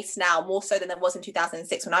space now more so than there was in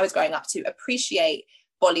 2006 when I was growing up to appreciate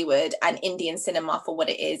Bollywood and Indian cinema for what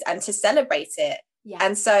it is and to celebrate it. Yeah.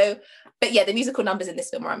 And so, but yeah, the musical numbers in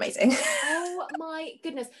this film are amazing. Oh my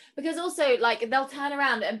goodness. Because also like they'll turn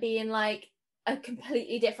around and be in like a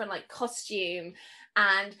completely different like costume,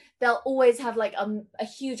 and they'll always have like a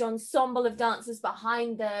huge ensemble of dancers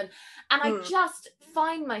behind them, and I just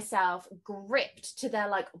find myself gripped to their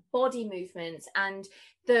like body movements and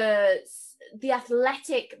the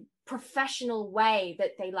athletic professional way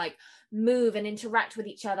that they like move and interact with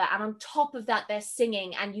each other. And on top of that, they're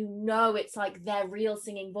singing, and you know it's like their real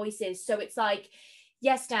singing voices. So it's like,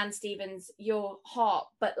 yes, Dan Stevens, you're hot,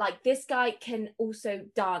 but like this guy can also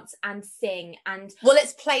dance and sing. And well,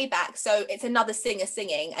 it's playback, so it's another singer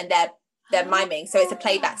singing, and they're miming, so it's a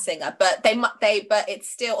playback singer. But but it's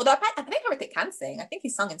still, although I think Hrithik can sing. I think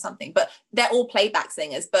he's sung in something, but they're all playback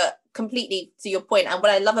singers. But completely to your point, and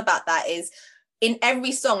what I love about that is in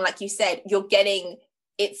every song, like you said,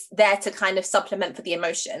 it's there to kind of supplement for the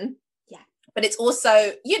emotion. But it's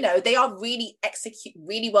also, you know, they are really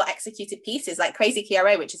well executed pieces, like Crazy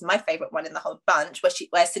Kiare, which is my favorite one in the whole bunch,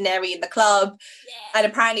 where Cineri in the club, and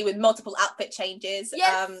apparently with multiple outfit changes,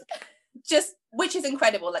 which is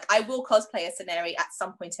incredible. Like, I will cosplay a Cineri at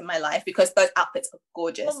some point in my life because those outfits are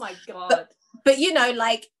gorgeous. Oh my God. But you know,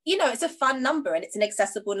 like, you know, it's a fun number and it's an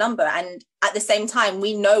accessible number. And at the same time,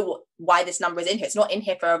 we know why this number is in here. It's not in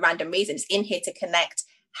here for a random reason. It's in here to connect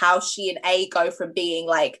how she and A go from being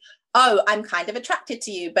like, oh, I'm kind of attracted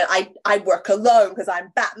to you, but I work alone because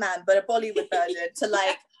I'm Batman, but a Bollywood version, to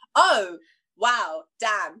like, oh, wow,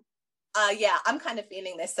 damn. Yeah, I'm kind of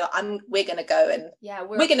feeling this. So we're going to go and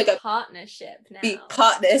we're going to go partnership now. Be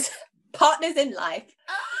partners in life.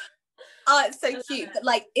 Oh, it's so cute. But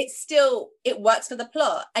like, it works for the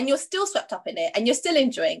plot, and you're still swept up in it, and you're still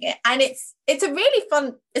enjoying it. And it's a really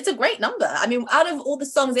fun, it's a great number. I mean, out of all the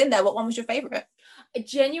songs in there, what one was your favorite?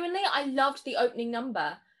 Genuinely, I loved the opening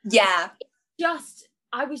number. Yeah.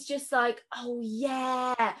 I was just like, oh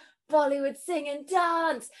yeah, Bollywood sing and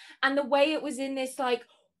dance. And the way it was in this like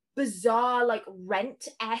bizarre, like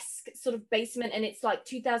Rent-esque sort of basement, and it's like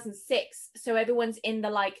 2006. So everyone's in the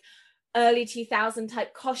like early 2000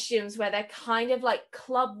 type costumes where they're kind of like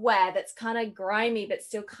club wear that's kind of grimy but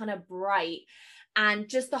still kind of bright, and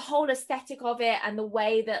just the whole aesthetic of it, and the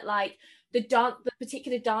way that like the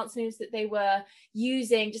particular dance moves that they were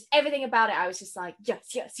using, just everything about it, I was just like,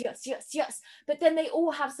 yes. But then they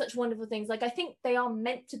all have such wonderful things. Like, I think they are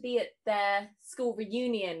meant to be at their school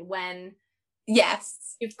reunion when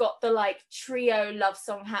yes, you've got the like trio love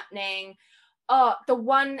song happening. Oh, the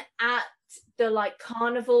one at the like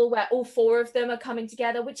carnival where all four of them are coming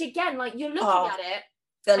together, which again, like, you're looking at it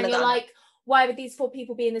and you're like, why would these four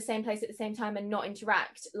people be in the same place at the same time and not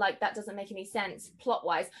interact? Like, that doesn't make any sense plot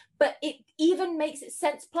wise. But it even makes it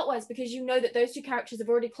sense plot wise, because you know that those two characters have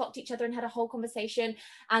already clocked each other and had a whole conversation,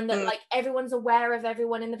 and that like everyone's aware of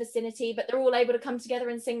everyone in the vicinity, but they're all able to come together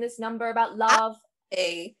and sing this number about love.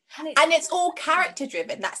 And it's all character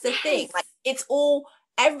driven. That's the thing. Like, it's all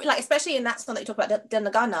especially in that song that you talk about, the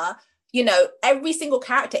Nagana, you know, every single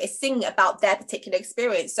character is singing about their particular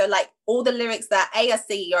experience. So like, all the lyrics that A are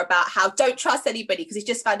singing are about how don't trust anybody because he's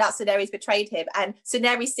just found out Suneri's betrayed him, and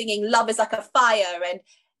Suneri's singing love is like a fire,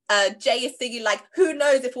 and Jay is singing like, who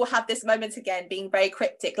knows if we'll have this moment again, being very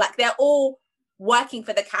cryptic. Like, they're all working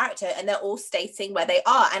for the character, and they're all stating where they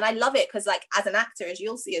are. And I love it because, like, as an actor, as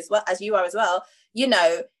you'll see as well, as you are as well, you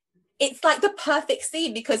know, it's like the perfect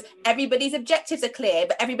scene because everybody's objectives are clear,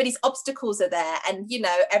 but everybody's obstacles are there. And, you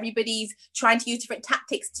know, everybody's trying to use different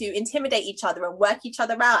tactics to intimidate each other and work each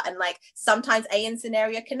other out. And like, sometimes A and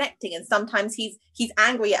Suneri are connecting, and sometimes he's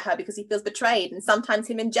angry at her because he feels betrayed. And sometimes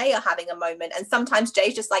him and Jay are having a moment. And sometimes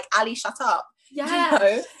Jay's just like, Ali, shut up. Yeah. You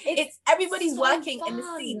know? It's everybody's so working fun in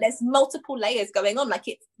the scene. There's multiple layers going on. Like,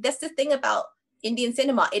 that's the thing about Indian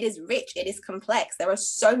cinema. It is rich, it is complex, there are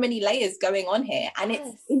so many layers going on here, and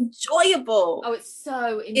it's enjoyable. Oh, it's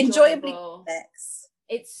so enjoyably complex.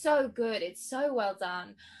 It's so good, it's so well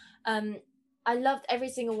done. I loved every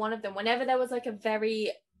single one of them. Whenever there was like a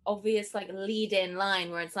very obvious like lead in line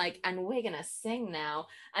where it's like, and we're gonna sing now,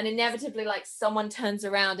 and inevitably like someone turns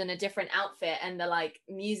around in a different outfit and the like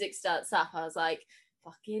music starts up, I was like,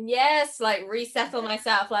 fucking yes, like resettle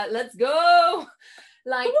myself, like let's go.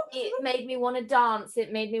 Like, it made me want to dance.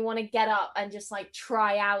 It made me want to get up and just like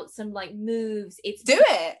try out some like moves. It's do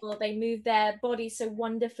beautiful. They move their body so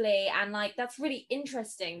wonderfully. And like, that's really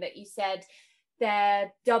interesting that you said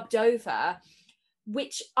they're dubbed over,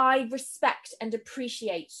 which I respect and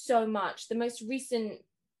appreciate so much. The most recent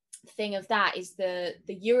thing of that is the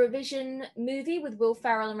Eurovision movie with Will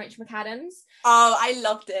Ferrell and Rachel McAdams. Oh, I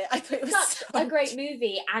loved it. I thought it was such a great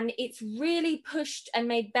movie, and it's really pushed and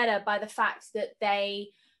made better by the fact that they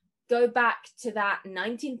go back to that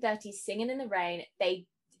 1930s Singing in the Rain.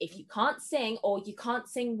 If you can't sing, or you can't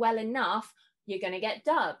sing well enough, you're going to get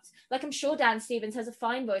dubbed. Like, I'm sure Dan Stevens has a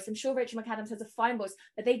fine voice, I'm sure Rachel McAdams has a fine voice,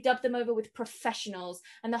 but they dub them over with professionals,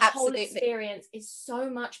 and the whole experience is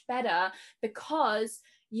so much better because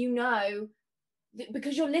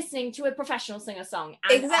because you're listening to a professional singer song.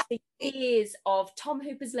 And exactly. The years of Tom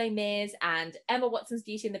Hooper's Les Mis and Emma Watson's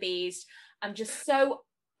Beauty and the Beast, I'm just so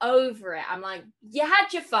over it. I'm like, you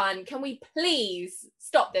had your fun, can we please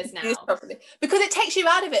stop this now? Because it takes you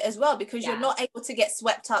out of it as well, because you're not able to get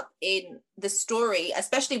swept up in the story,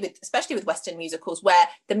 especially with Western musicals, where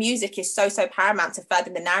the music is so paramount to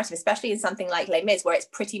further the narrative, especially in something like Les Mis where it's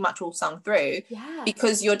pretty much all sung through,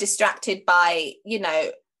 because you're distracted by, you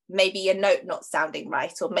know, maybe a note not sounding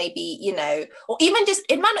right, or maybe, you know, or even just,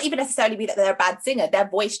 it might not even necessarily be that they're a bad singer, their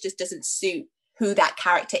voice just doesn't suit who that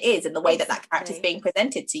character is and the way that character is being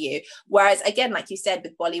presented to you. Whereas again, like you said,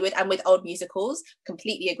 with Bollywood and with old musicals,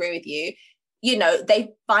 completely agree with you, you know,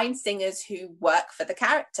 they find singers who work for the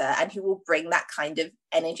character and who will bring that kind of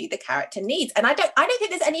energy the character needs. And I don't think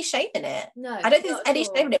there's any shame in it. No, I don't think there's any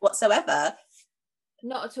shame in it whatsoever.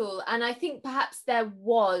 Not at all. And I think perhaps there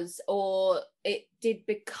was, or it did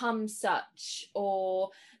become such, or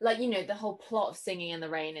like, you know, the whole plot of Singing in the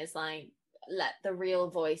Rain is like, let the real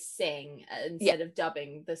voice sing instead of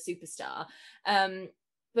dubbing the superstar.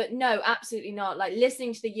 But no, absolutely not. Like,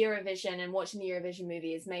 listening to the Eurovision and watching the Eurovision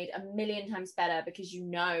movie is made a million times better, because you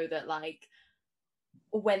know that like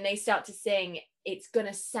when they start to sing, it's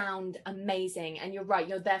gonna sound amazing. And you're right,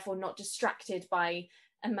 you're therefore not distracted by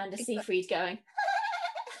Amanda Seyfried going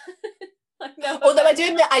I know. Although I do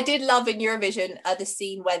admit, I did love in Eurovision the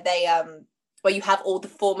scene where they where you have all the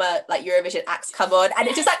former like Eurovision acts come on, and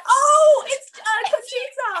it's just like, oh, it's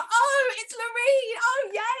Conchita, oh, it's Loreen,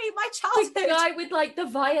 oh yay, my childhood. The guy with like the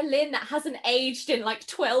violin that hasn't aged in like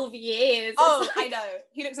 12 years. Oh, like, I know,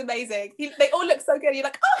 he looks amazing. They all look so good. You're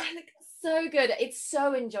like, oh, so good. It's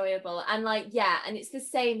so enjoyable, and like, yeah, and it's the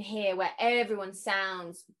same here where everyone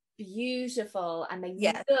sounds beautiful and they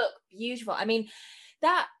look beautiful. I mean,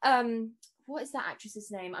 that what is that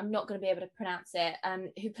actress's name? I'm not going to be able to pronounce it.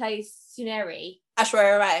 Who plays Suneri?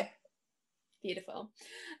 Aishwarya Rai. Beautiful.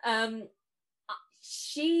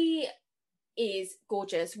 She is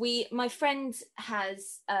gorgeous. My friend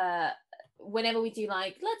has whenever we do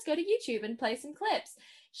like, let's go to YouTube and play some clips,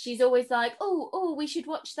 she's always like, oh, we should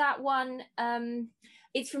watch that one.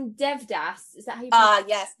 It's from Devdas. Is that how you pronounce it?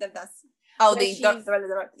 Yes, Devdas. Oh,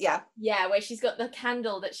 yeah, where she's got the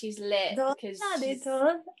candle that she's lit because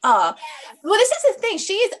well, this is the thing,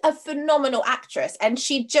 she is a phenomenal actress, and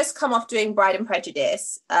she'd just come off doing Bride and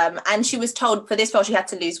Prejudice, and she was told for this role she had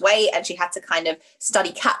to lose weight and she had to kind of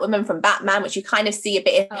study Catwoman from Batman, which you kind of see a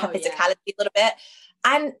bit in her physicality a little bit.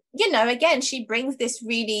 And, you know, again, she brings this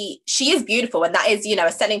really, she is beautiful. And that is, you know,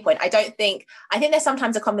 a selling point. I think there's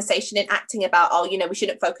sometimes a conversation in acting about, oh, you know, we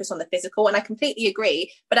shouldn't focus on the physical. And I completely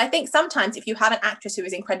agree. But I think sometimes if you have an actress who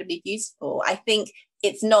is incredibly beautiful, I don't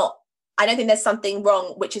think there's something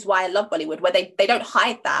wrong, which is why I love Bollywood, where they don't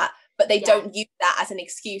hide that, but they don't use that as an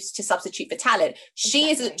excuse to substitute for talent.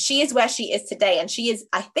 Exactly. She is where she is today. And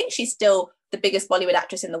I think she's still the biggest Bollywood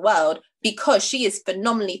actress in the world because she is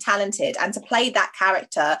phenomenally talented, and to play that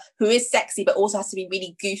character who is sexy but also has to be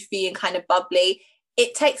really goofy and kind of bubbly,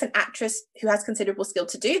 it takes an actress who has considerable skill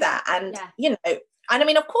to do that. And you know, and I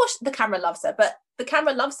mean, of course the camera loves her, but the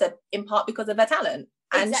camera loves her in part because of her talent.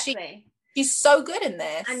 And she's so good in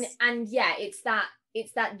this. And yeah, it's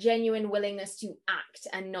that genuine willingness to act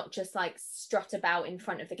and not just like strut about in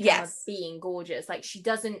front of the camera being gorgeous. Like she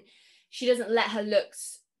doesn't let her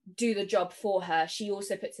looks do the job for her. She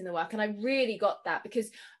also puts in the work, and I really got that because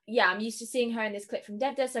I'm used to seeing her in this clip from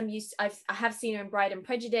Devdas. I have seen her in Bride and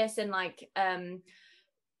Prejudice, and like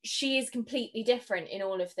she is completely different in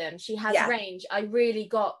all of them. She has range. I really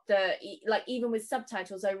got even with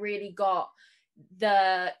subtitles, I really got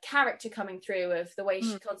the character coming through of the way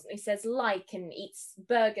she constantly says like and eats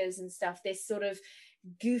burgers and stuff, this sort of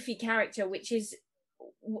goofy character, which is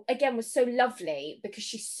again was so lovely because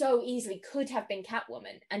she so easily could have been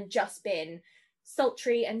Catwoman and just been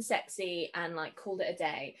sultry and sexy and like called it a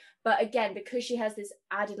day. But again, because she has this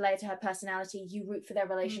added layer to her personality, you root for their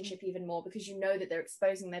relationship even more because you know that they're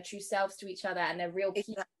exposing their true selves to each other and they're real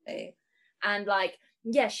people. And like,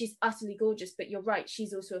 she's utterly gorgeous, but you're right,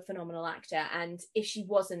 she's also a phenomenal actor. And if she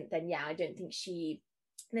wasn't, then I don't think she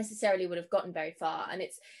necessarily would have gotten very far. And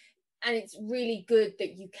it's really good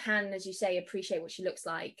that you can, as you say, appreciate what she looks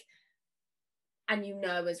like, and you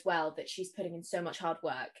know as well that she's putting in so much hard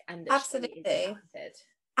work and that she is talented.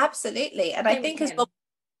 Absolutely. And I think as well,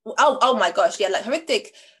 oh my gosh, like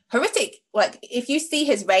Hrithik, like if you see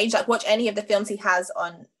his range, like watch any of the films he has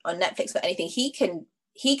on Netflix or anything, he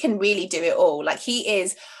can really do it all. Like he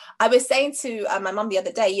is, I was saying to my mum the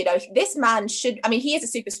other day, you know, this man he is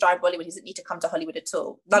a superstar in Bollywood. He doesn't need to come to Hollywood at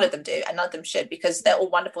all. None of them do, and none of them should, because they're all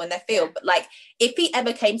wonderful in their field. But like, if he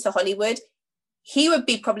ever came to Hollywood, he would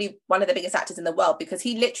be probably one of the biggest actors in the world because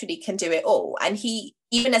he literally can do it all. And he,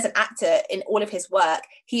 even as an actor in all of his work,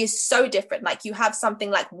 he is so different. Like you have something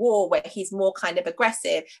like War where he's more kind of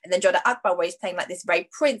aggressive, and then Jodha Akbar where he's playing like this very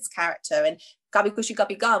prince character, and Kabhi Khushi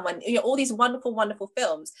Kabhie Gham, and you know, all these wonderful, wonderful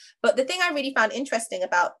films. But the thing I really found interesting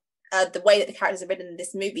about the way that the characters are written in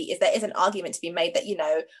this movie is there is an argument to be made that, you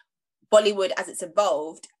know, Bollywood as it's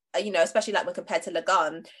evolved, you know, especially like when compared to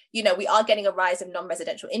Lagan, you know, we are getting a rise of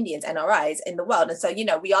non-residential Indians, NRIs, in the world. And so, you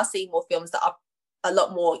know, we are seeing more films that are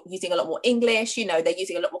using a lot more English, you know, they're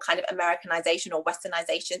using a lot more kind of Americanization or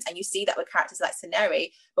Westernizations. And you see that with characters like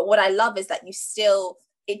Suneri. But what I love is that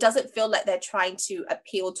it doesn't feel like they're trying to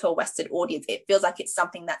appeal to a Western audience. It feels like it's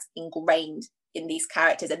something that's ingrained in these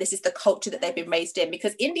characters, and this is the culture that they've been raised in,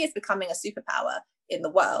 because India is becoming a superpower in the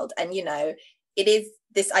world. And you know, it is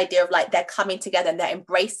this idea of like they're coming together and they're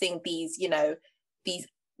embracing these, you know, these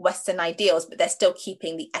Western ideals, but they're still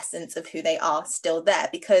keeping the essence of who they are still there.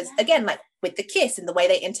 Because again, like with the kiss and the way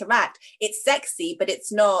they interact, it's sexy, but it's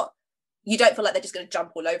not, you don't feel like they're just going to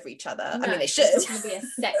jump all over each other. No, I mean, they should. It's going to be a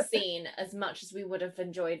sex scene as much as we would have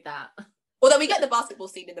enjoyed that. Although we get the basketball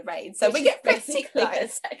scene in the rain, so we get pretty close. A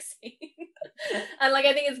sex scene. And like,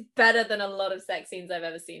 I think it's better than a lot of sex scenes I've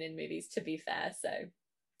ever seen in movies, to be fair. So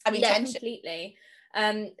I mean, yeah, completely.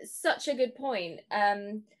 Such a good point.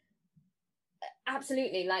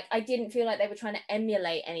 Absolutely. Like, I didn't feel like they were trying to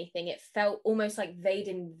emulate anything. It felt almost like they'd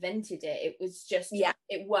invented it. It was just,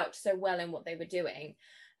 it worked so well in what they were doing.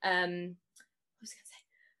 What was I gonna say?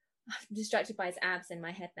 I'm distracted by his abs in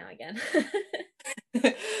my head now again.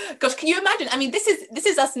 Gosh, can you imagine? I mean, this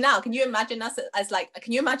is us now. Can you imagine us as like,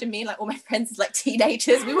 can you imagine me and like all my friends as like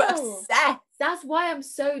teenagers? We were obsessed. That's why I'm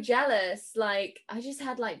so jealous. Like, I just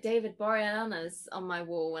had like David Boreanaz on my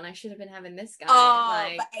wall when I should have been having this guy. Oh,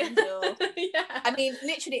 like... but Angel. Yeah. I mean,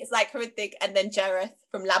 literally, it's like Hrithik and then Jareth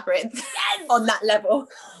from Labyrinth. Yes! On that level.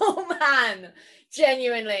 Oh man,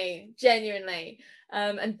 genuinely.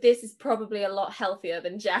 And this is probably a lot healthier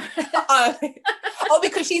than Jareth.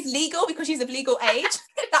 Because she's legal, because she's of legal age.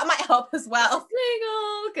 That might help as well.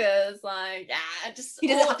 Legal, because like, he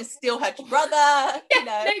doesn't have to steal her brother. You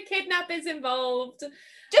know, no kidnappings involved.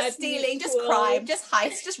 Just stealing, just crime, just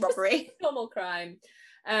heist, just robbery. Just normal crime.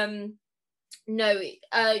 No,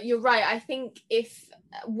 you're right. I think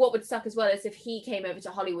what would suck as well is if he came over to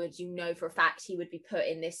Hollywood, for a fact he would be put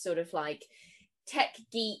in this sort of like tech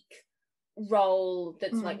geek role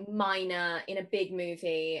that's like minor in a big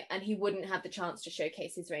movie, and he wouldn't have the chance to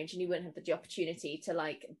showcase his range, and he wouldn't have the opportunity to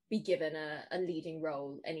like be given a leading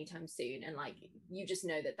role anytime soon. And like, you just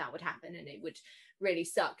know that would happen, and it would really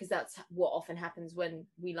suck, because that's what often happens when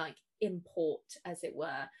we like import, as it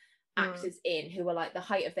were, actors in who are like the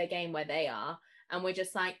height of their game where they are, and we're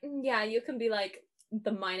just like, yeah, you can be like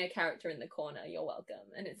the minor character in the corner, you're welcome.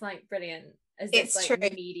 And it's like, brilliant. It's like true,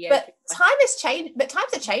 but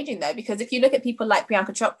times are changing though, because if you look at people like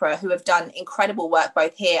Priyanka Chopra, who have done incredible work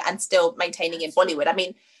both here and still maintaining in Bollywood, I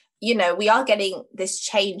mean, we are getting this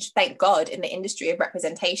change, thank God, in the industry of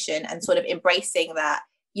representation, and sort of embracing that,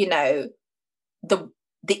 the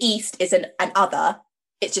East is an other,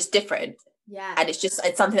 it's just different. Yeah. And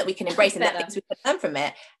it's something that we can embrace, and that things we can learn from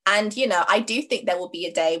it. And, I do think there will be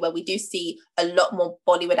a day where we do see a lot more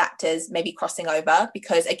Bollywood actors maybe crossing over,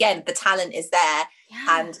 because again, the talent is there,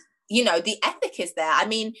 and, the ethic is there. I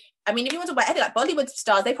mean, if you want to talk about ethic, like Bollywood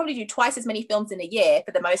stars, they probably do twice as many films in a year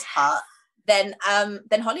for the most part than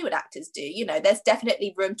Hollywood actors do. There's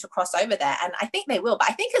definitely room to cross over there, and I think they will. But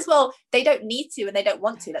I think as well, they don't need to, and they don't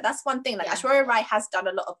want to. Like, that's one thing. Like, Aishwarya Rai has done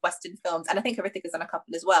a lot of Western films, and I think Hrithik has done a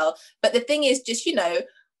couple as well. But the thing is, just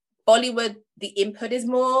Bollywood, the input is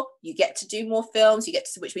more. You get to do more films.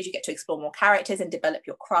 Which means you get to explore more characters and develop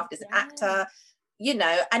your craft as an actor.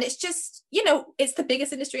 And it's just, it's the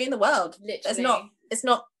biggest industry in the world. Literally. It's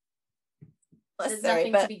not. There's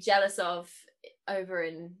nothing to be jealous of over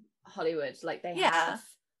in Hollywood. Like, they have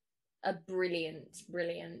a brilliant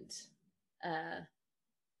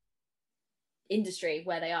industry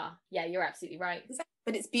where they are. Yeah, you're absolutely right.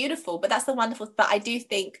 But it's beautiful. But that's the wonderful. But I do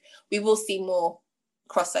think we will see more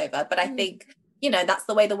crossover. But I think that's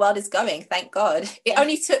the way the world is going. Thank God. It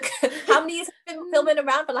only took how many years have been filming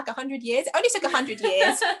around for like 100 years? It only took 100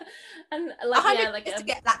 years. And like to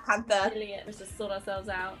get Black Panther. Brilliant. Let's just sort ourselves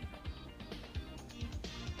out.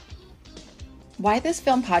 Why This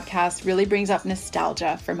Film podcast really brings up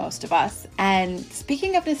nostalgia for most of us. And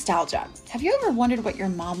speaking of nostalgia, have you ever wondered what your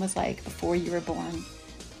mom was like before you were born?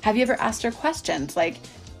 Have you ever asked her questions like,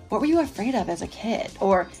 what were you afraid of as a kid?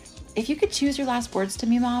 Or, if you could choose your last words to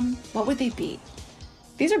me, Mom, what would they be?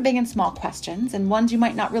 These are big and small questions, and ones you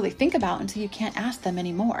might not really think about until you can't ask them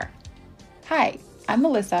anymore. Hi, I'm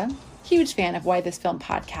Melissa, huge fan of Why This Film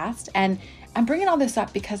podcast, and I'm bringing all this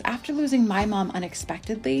up because after losing my mom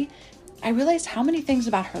unexpectedly, I realized how many things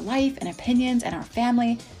about her life and opinions and our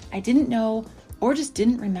family I didn't know or just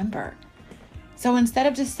didn't remember. So instead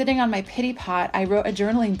of just sitting on my pity pot, I wrote a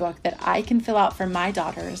journaling book that I can fill out for my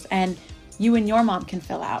daughters and you and your mom can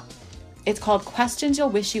fill out. It's called Questions You'll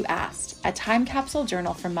Wish You Asked, a time capsule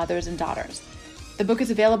journal for mothers and daughters. The book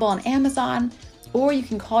is available on Amazon, or you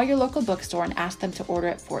can call your local bookstore and ask them to order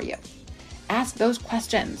it for you. Ask those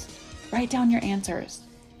questions. Write down your answers.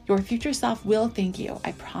 Your future self will thank you,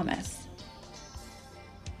 I promise.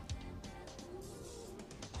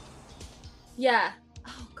 Yeah.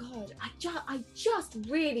 Oh God, I just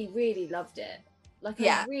really loved it. Like,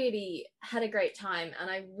 I really had a great time,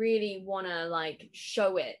 and I really want to like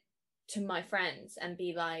show it to my friends and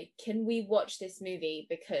be like, can we watch this movie,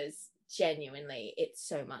 because genuinely it's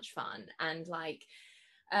so much fun. And like,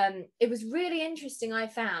 it was really interesting, I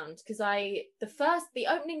found, because the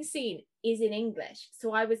opening scene is in English,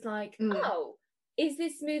 so I was like, oh, is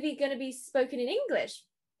this movie going to be spoken in English?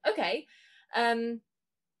 Okay.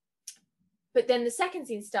 But then the second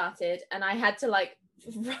scene started, and I had to like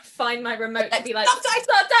find my remote to be like,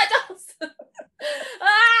 subtitles.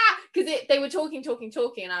 Because they were talking,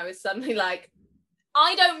 and I was suddenly like,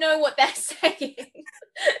 I don't know what they're saying.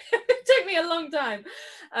 It took me a long time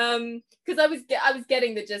because I was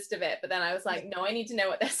getting the gist of it, but then I was like, no, I need to know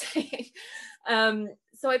what they're saying.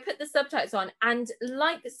 So I put the subtitles on, and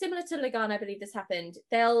like similar to Lagan, I believe this happened.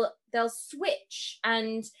 They'll switch,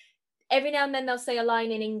 and every now and then they'll say a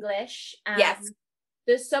line in English, and Yes.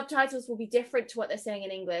 the subtitles will be different to what they're saying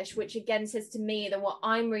in English, which again says to me that what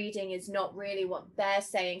I'm reading is not really what they're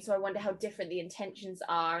saying. So I wonder how different the intentions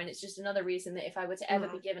are. And it's just another reason that if I were to ever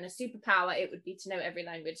be given a superpower, it would be to know every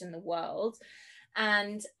language in the world.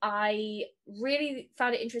 And I really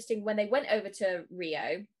found it interesting when they went over to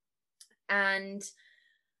Rio, and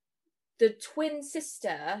the twin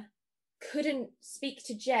sister couldn't speak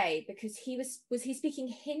to Jay because he was he speaking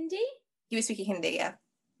Hindi? He was speaking Hindi, yeah.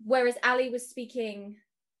 Whereas Ali was speaking...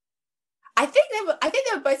 I think they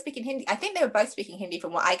were both speaking Hindi. I think they were both speaking Hindi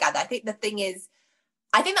from what I gather. I think the thing is,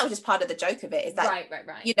 I think that was just part of the joke of it, is that,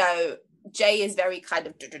 right. you know, Jay is very kind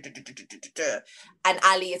of and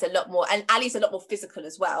Ali is a lot more, and Ali's a lot more physical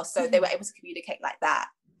as well. So they were able to communicate like that.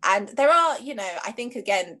 And there are, you know, I think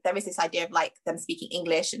again, there is this idea of like them speaking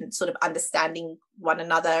English and sort of understanding one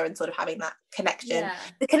another and sort of having that connection,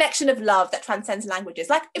 the connection of love that transcends languages.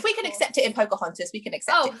 Like if we can accept it in Pocahontas, we can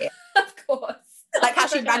accept it here. Of course. Like how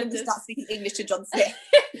she randomly starts speaking English to John Smith.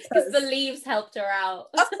 Because the leaves helped her out.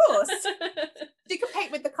 Of course. She could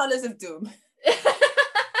paint with the colours of doom.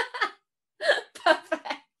 Perfect.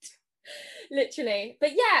 Literally.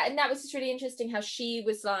 But yeah, and that was just really interesting how she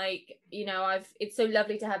was like, you know, it's so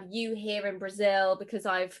lovely to have you here in Brazil because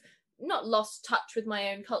I've not lost touch with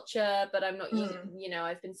my own culture, but I'm not, you know,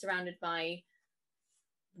 I've been surrounded by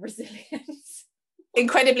Brazilians.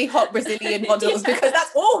 Incredibly hot Brazilian models, because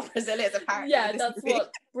that's all Brazil is apparently. Yeah, that's what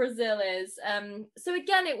Brazil is. So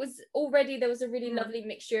again, there was a really lovely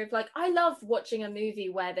mixture of like, I love watching a movie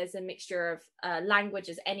where there's a mixture of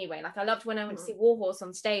languages anyway. Like I loved when I went to see Warhorse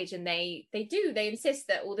on stage, and they insist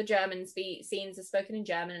that all the German scenes are spoken in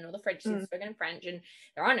German and all the French scenes are spoken in French, and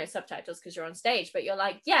there are no subtitles because you're on stage, but you're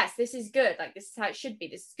like, yes, this is good, like this is how it should be,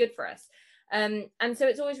 this is good for us. And so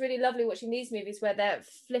it's always really lovely watching these movies where they're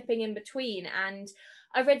flipping in between. And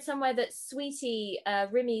I read somewhere that Sweetie,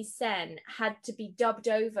 Rimi Sen, had to be dubbed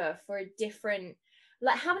over for a different,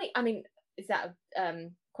 like how many, I mean, is that a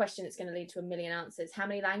question that's going to lead to a million answers? How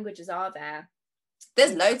many languages are there?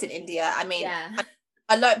 There's loads in India. I mean,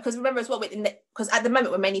 a lot, because remember as well, because at the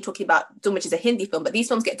moment we're mainly talking about Dhoom, which is a Hindi film, but these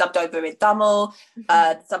films get dubbed over in Tamil,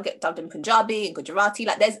 some get dubbed in Punjabi and Gujarati.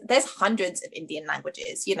 Like there's hundreds of Indian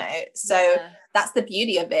languages, you know. So that's the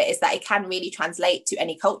beauty of it, is that it can really translate to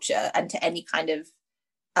any culture and to any kind of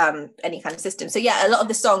system. So yeah, a lot of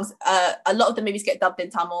the songs, a lot of the movies get dubbed in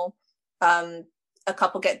Tamil. A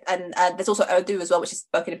couple get, and there's also Urdu as well, which is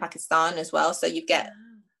spoken in Pakistan as well. So you get,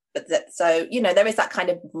 so you know, there is that kind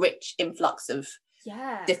of rich influx of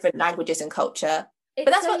different languages and culture.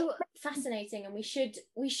 But that's so fascinating, and we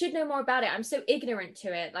should know more about it. I'm so ignorant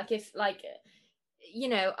to it. Like if you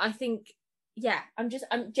know, I think I'm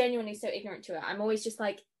genuinely so ignorant to it. I'm always just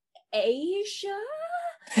like, Asia.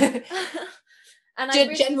 And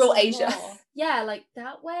I general Asia. Yeah, like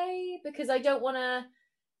that way, because I don't want to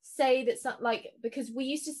say that like, because we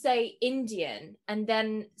used to say Indian, and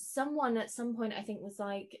then someone at some point I think was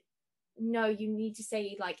like, no, you need to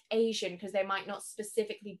say like Asian, because they might not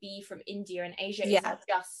specifically be from India, and Asia isn't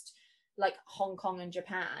just like Hong Kong and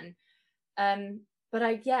Japan. But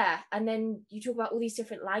and then you talk about all these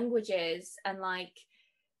different languages, and like,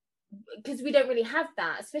 because we don't really have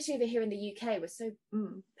that, especially over here in the UK. We're so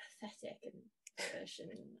pathetic and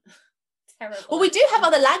terrible. Well, we do have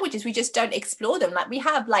other languages, we just don't explore them. Like we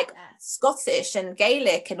have like Scottish and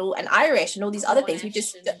Gaelic and Irish and all these other things, we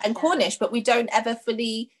just and Cornish, but we don't ever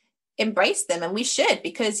fully embrace them, and we should,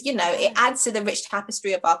 because you know it adds to the rich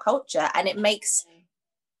tapestry of our culture, and it makes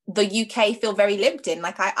the UK feel very lived in.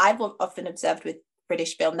 Like I've often observed with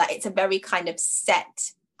British film that it's a very kind of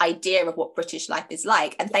set idea of what British life is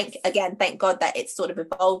like, and thank God that it's sort of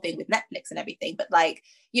evolving with Netflix and everything. But like,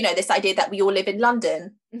 you know, this idea that we all live in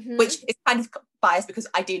London, which is kind of biased because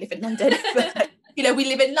I do live in London. But, you know, we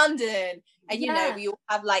live in London, and you know, we all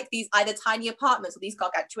have like these either tiny apartments or these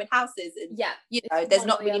gargantuan houses, and you know, there's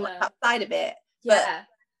not really much outside of it. But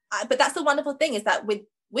that's the wonderful thing, is that with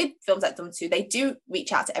films like Dhoom 2, they do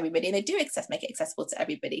reach out to everybody, and they do make it accessible to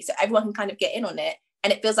everybody, so everyone can kind of get in on it,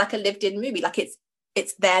 and it feels like a lived-in movie. Like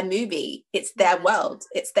it's their movie, it's their world,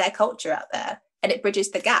 it's their culture out there, and it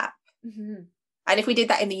bridges the gap. And if we did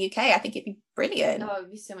that in the UK, I think it'd be brilliant. Oh, it'd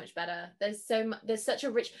be so much better. There's such a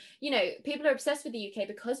rich, you know, people are obsessed with the UK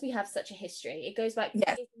because we have such a history. It goes back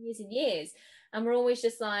years and years and years, and we're always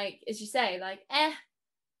just like, as you say, like,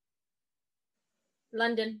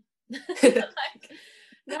 London. Like,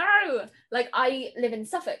 no, like I live in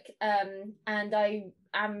Suffolk, and I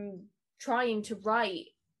am trying to write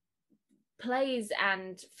plays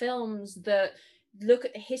and films that look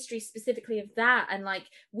at the history specifically of that, and like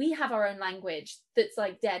we have our own language that's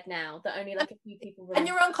like dead now, that only like a few people remember. And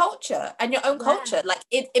your own culture and your own culture, like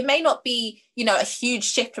it may not be, you know, a huge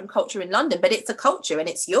shift from culture in London, but it's a culture and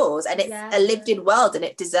it's yours, and it's a lived in world, and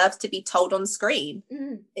it deserves to be told on screen.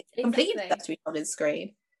 It's completely deserves to be told on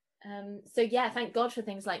screen. So yeah, thank God for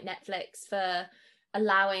things like Netflix for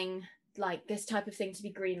allowing like this type of thing to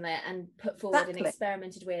be greenlit and put forward and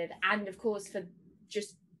experimented with, and of course for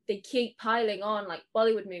just they keep piling on like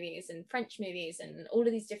Bollywood movies and French movies and all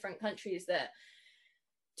of these different countries that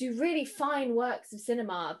do really fine works of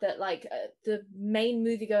cinema that like the main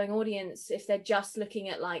movie going audience, if they're just looking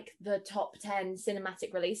at like the top 10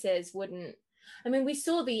 cinematic releases, wouldn't. I mean, we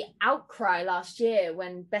saw the outcry last year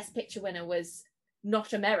when Best Picture winner was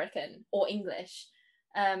not American or English,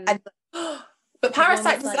 but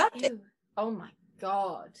Parasite deserved it. Oh my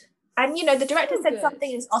God. And you know, the director said something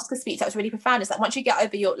in his Oscar speech that was really profound. It's like once you get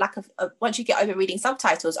over your lack of once you get over reading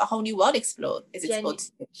subtitles, a whole new world explored.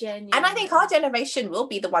 And I think our generation will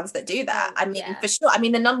be the ones that do that. I mean, for sure. I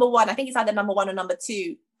mean, the number one, I think it's either number one or number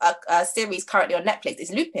two series currently on Netflix is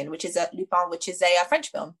Lupin, which is a French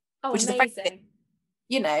film. Which amazing. Is a French thing.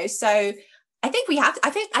 You know, so I think we have to,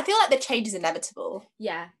 I feel like the change is inevitable.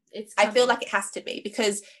 Yeah, I feel like it has to be,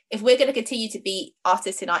 because if we're going to continue to be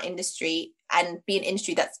artists in our industry and be an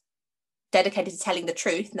industry that's dedicated to telling the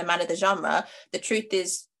truth, no matter the genre, the truth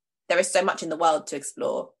is there is so much in the world to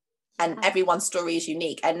explore, and everyone's story is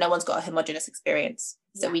unique, and no one's got a homogenous experience.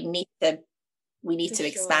 So we need to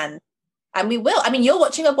expand, and we will. I mean, you're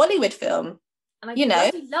watching a Bollywood film, and I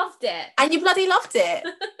bloody loved it, and you bloody loved it.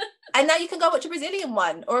 And now you can go watch a Brazilian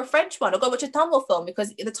one or a French one, or go watch a Tamil film,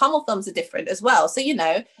 because the Tamil films are different as well. So, you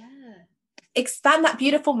know, expand that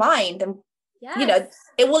beautiful mind, and, you know,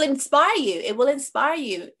 it will inspire you. It will inspire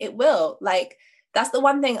you. It will. Like, that's the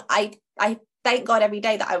one thing I thank God every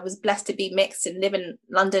day that I was blessed to be mixed and live in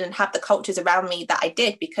London and have the cultures around me that I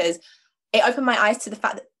did, because it opened my eyes to the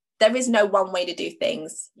fact that there is no one way to do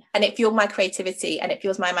things. And it fueled my creativity, and it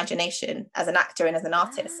fuels my imagination as an actor and as an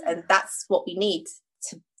artist. And that's what we need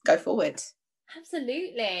to go forward.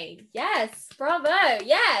 Absolutely. Yes. Bravo.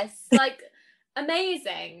 Yes. Like,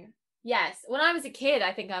 amazing. Yes. When I was a kid,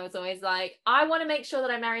 I think I was always like, I want to make sure that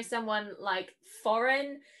I marry someone like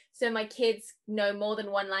foreign, so my kids know more than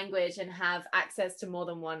one language and have access to more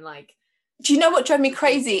than one, like. Do you know what drove me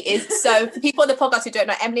crazy is, so for people on the podcast who don't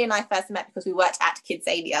know, Emily and I first met because we worked at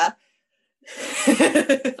Kidzania.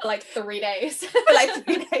 For like 3 days.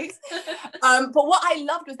 But what I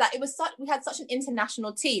loved was that we had such an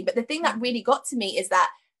international team. But the thing that really got to me is that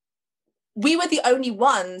we were the only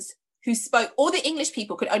ones who spoke. All the English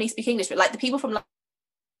people could only speak English, but like the people from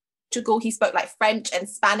Portugal, he spoke like French and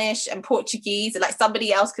Spanish and Portuguese, and like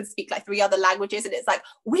somebody else could speak like 3 other languages. And it's like,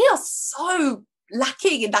 we are so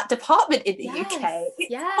lacking in that department in the UK.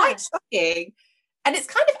 It's quite shocking, and it's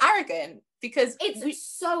kind of arrogant, because it's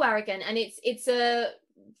so arrogant, and it's a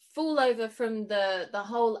fall over from the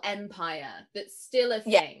whole empire that's still a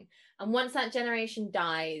thing. And once that generation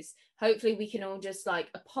dies, hopefully we can all just like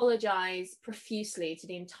apologize profusely to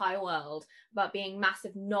the entire world about being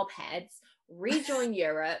massive knobheads, rejoin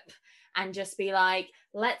Europe, and just be like,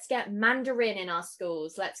 let's get Mandarin in our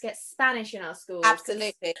schools, let's get Spanish in our schools.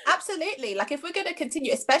 Absolutely. Like, if we're going to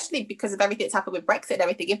continue, especially because of everything that's happened with Brexit and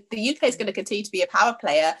everything, if the UK is going to continue to be a power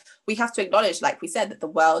player, we have to acknowledge, like we said, that the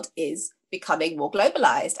world is becoming more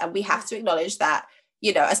globalized, and we have to acknowledge that,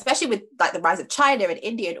 you know, especially with like the rise of China and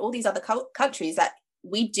India and all these other countries, that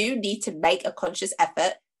we do need to make a conscious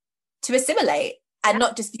effort to assimilate and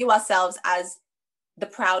not just view ourselves as the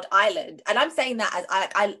proud island. And I'm saying that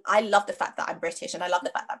as I love the fact that I'm British, and I love the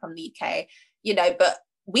fact that I'm from the UK, you know, but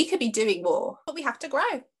we could be doing more, but we have to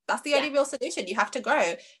grow. That's the only real solution. You have to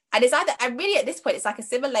grow. And it's either, and really at this point, it's like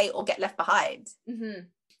assimilate or get left behind.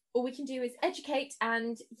 All we can do is educate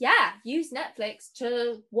and use Netflix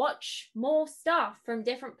to watch more stuff from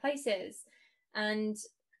different places. And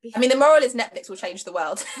I mean, the moral is Netflix will change the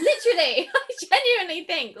world. Literally, I genuinely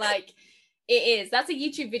think like it is. That's a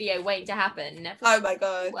YouTube video waiting to happen. Netflix. Oh my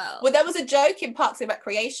God. Well, there was a joke in Parks and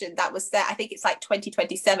Recreation that was set, I think it's like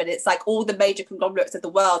 2027. It's like all the major conglomerates of the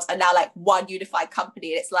world are now like one unified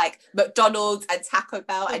company. And it's like McDonald's and Taco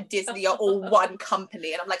Bell and Disney are all one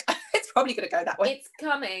company. And I'm like, it's probably going to go that way. It's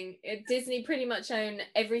coming. Disney pretty much own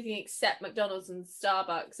everything except McDonald's and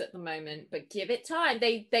Starbucks at the moment. But give it time.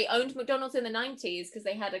 They owned McDonald's in the 90s because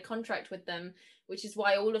they had a contract with them, which is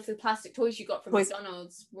why all of the plastic toys you got from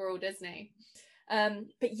McDonald's were all Disney.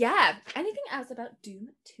 But yeah, anything else about Doom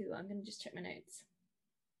 2? I'm gonna just check my notes.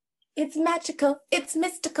 It's magical, it's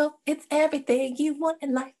mystical, it's everything you want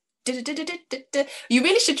in life. You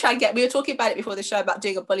really should try and we were talking about it before the show about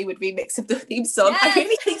doing a Bollywood remix of the theme song. Yes. I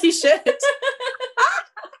really think you should.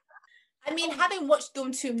 I mean, having watched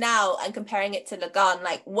Doom 2 now and comparing it to Lagaan,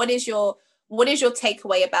 like what is your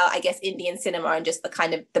takeaway about, I guess, Indian cinema and just the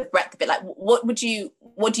kind of the breadth of it? Like what do you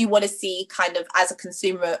want to see kind of as a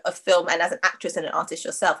consumer of film and as an actress and an artist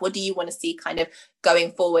yourself? What do you want to see kind of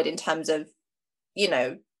going forward in terms of, you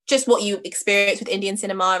know, just what you experience with Indian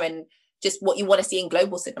cinema and just what you want to see in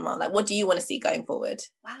global cinema? Like, what do you want to see going forward?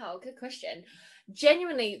 Wow, good question.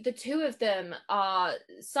 Genuinely, the two of them are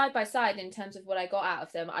side by side in terms of what I got out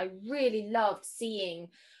of them. I really loved seeing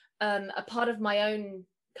a part of my own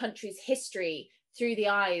country's history through the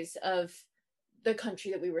eyes of the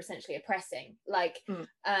country that we were essentially oppressing. Like,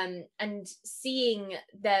 and seeing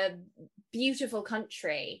their beautiful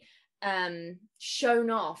country shown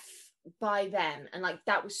off by them, and like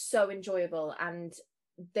that was so enjoyable, and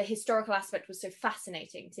the historical aspect was so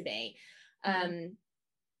fascinating to me.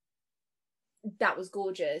 That was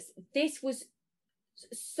gorgeous. This was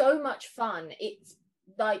so much fun. It's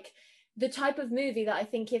like the type of movie that I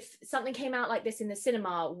think if something came out like this in the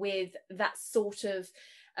cinema with that sort of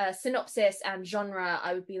synopsis and genre,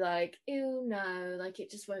 I would be like, ew, no, like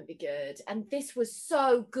it just won't be good. And this was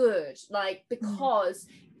so good, like, because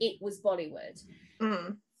it was Bollywood.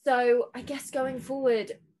 So I guess going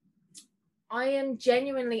forward, I am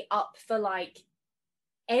genuinely up for like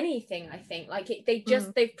anything. I think like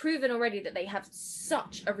they've proven already that they have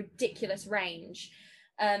such a ridiculous range,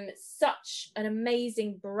 such an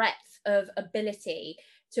amazing breadth of ability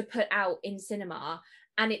to put out in cinema,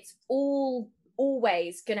 and it's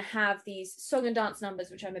always going to have these song and dance numbers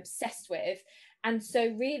which I'm obsessed with. And so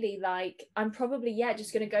really, like, I'm probably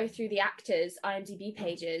just going to go through the actors' IMDb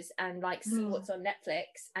pages and like see what's on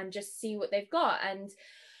Netflix and just see what they've got. And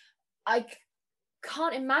I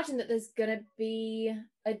can't imagine that there's going to be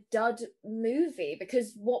a dud movie,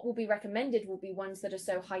 because what will be recommended will be ones that are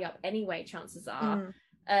so high up anyway, chances are,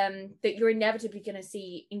 that you're inevitably going to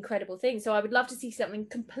see incredible things. So I would love to see something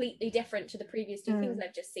completely different to the previous two things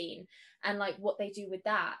I've just seen, and like what they do with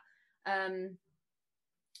that.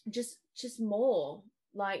 Just more.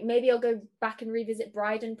 Like maybe I'll go back and revisit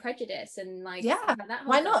Bride and Prejudice and like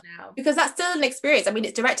why not now? Because that's still an experience. I mean,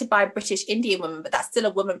 it's directed by a British Indian woman, but that's still a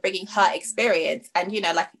woman bringing her experience, and you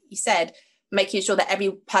know, like you said, making sure that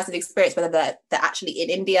every person's experience, whether they're actually in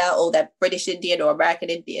India or they're British Indian or American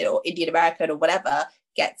Indian or Indian American or whatever,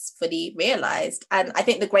 gets fully realized. And I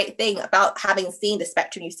think the great thing about having seen the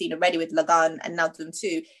spectrum you've seen already with Lagaan and now Doom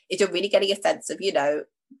 2 is you're really getting a sense of, you know,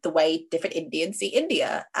 the way different Indians see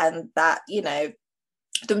India, and that, you know,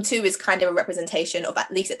 Doom 2 is kind of a representation of, at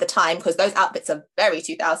least at the time, because those outfits are very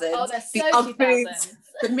 2000s. Oh, they're so 2000s.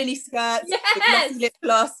 The mini skirts, the glossy lip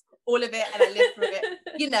gloss, all of it, and I lived through it.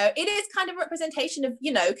 You know, it is kind of a representation of,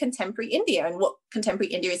 you know, contemporary India and what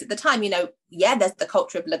contemporary India is at the time. You know, there's the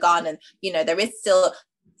culture of Lagaan, and, you know, there is still,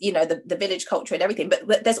 you know, the village culture and everything,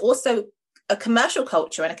 but there's also a commercial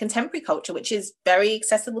culture and a contemporary culture which is very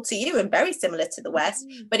accessible to you and very similar to the West,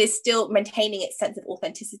 but is still maintaining its sense of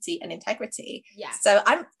authenticity and integrity. So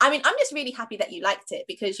I'm just really happy that you liked it,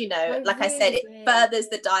 because, you know, I said, it furthers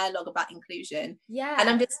the dialogue about inclusion,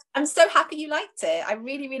 and I'm so happy you liked it. I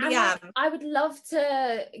really am. I would love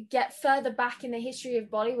to get further back in the history of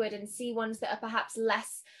Bollywood and see ones that are perhaps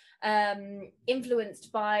less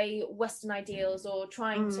influenced by Western ideals or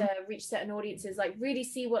trying to reach certain audiences, like really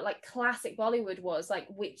see what like classic Bollywood was like,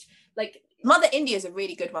 which like Mother India is a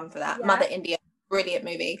really good one for that. Mother India, brilliant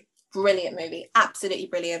movie, absolutely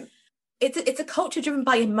brilliant. It's a culture driven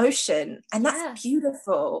by emotion, and that's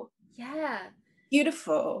beautiful.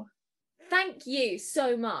 Beautiful. Thank you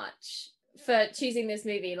so much for choosing this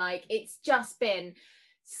movie. Like, it's just been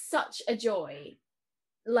such a joy.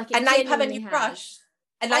 Like, and now you have a new crush.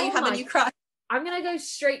 And now you have a new crush. I'm going to go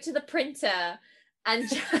straight to the printer and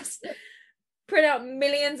just print out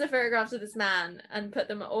millions of photographs of this man and put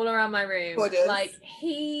them all around my room. Gorgeous. Like,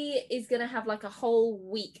 he is going to have like a whole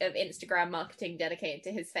week of Instagram marketing dedicated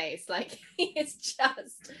to his face. Like, he is just...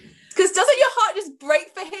 Because doesn't your heart just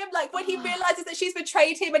break for him? Like, when he realizes that she's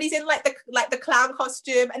betrayed him and he's in like the clown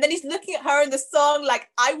costume, and then he's looking at her in the song, like,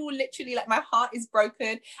 I will literally, like, my heart is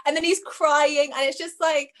broken. And then he's crying, and it's just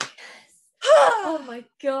like... Oh my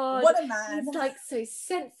God. What a man. He's like so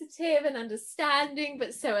sensitive and understanding,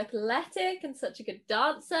 but so athletic and such a good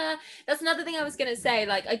dancer. That's another thing I was going to say.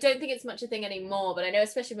 Like, I don't think it's much a thing anymore, but I know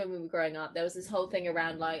especially when we were growing up, there was this whole thing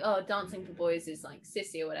around like, oh, dancing for boys is like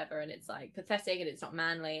sissy or whatever. And it's like pathetic and it's not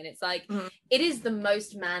manly. And it's like, it is the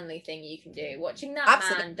most manly thing you can do. Watching that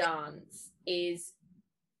man dance is...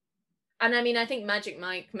 And I mean, I think Magic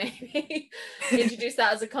Mike maybe introduced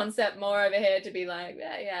that as a concept more over here to be like,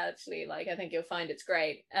 yeah, actually, like, I think you'll find it's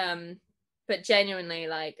great. But genuinely,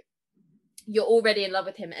 like, you're already in love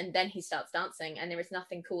with him and then he starts dancing and there is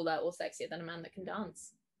nothing cooler or sexier than a man that can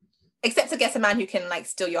dance. Except, I guess, a man who can, like,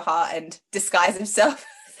 steal your heart and disguise himself,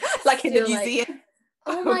 like in the museum.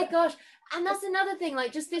 Like, oh my gosh. And that's another thing,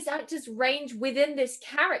 like, just this actor's range within this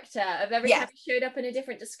character of every time he showed up in a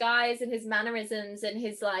different disguise and his mannerisms and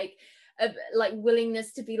his, like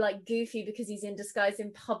willingness to be like goofy because he's in disguise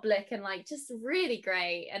in public, and like just really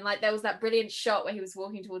great. And like there was that brilliant shot where he was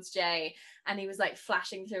walking towards Jay and he was like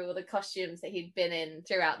flashing through all the costumes that he'd been in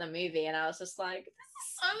throughout the movie, and I was just like, this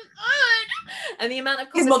is so good. And the amount of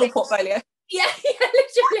his model portfolio,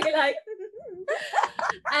 literally like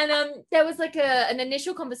and there was like an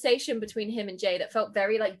initial conversation between him and Jay that felt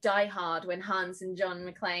very like Die Hard when Hans and John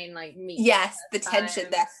McClane like meet. Yes, the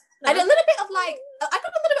tension there. And a little bit of like, I got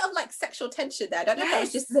a little bit of like sexual tension there. I don't know if that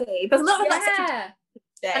was just me. There's a little bit of like sexual tension.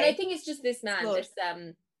 And I think it's just this man, this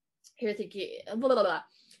Hrithik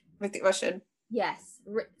Roshan. Yes.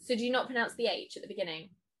 So do you not pronounce the H at the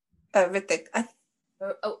beginning? Hrithik. I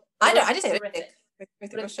just say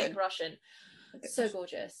Hrithik Roshan. So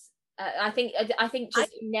gorgeous. I think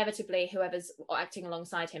just inevitably whoever's acting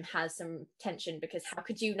alongside him has some tension, because how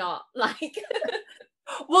could you not like?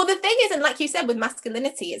 Well, the thing is, and like you said with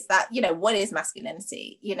masculinity, is that, you know, what is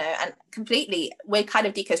masculinity, you know, and completely we're kind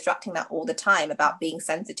of deconstructing that all the time about being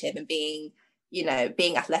sensitive and being, you know,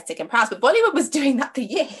 being athletic and proud. But Bollywood was doing that for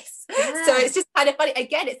years. Yeah. So it's just kind of funny.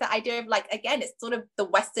 Again, it's the idea of like, again, it's sort of the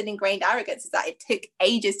Western ingrained arrogance, is that it took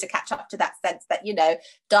ages to catch up to that sense that, you know,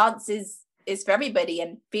 dance is for everybody,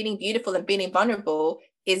 and feeling beautiful and being vulnerable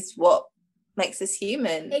is what makes us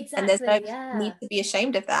human. Exactly, and there's no need to be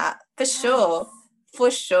ashamed of that, for sure. For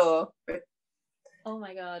sure. Oh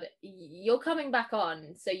my God, you're coming back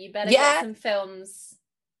on, so you better get some films.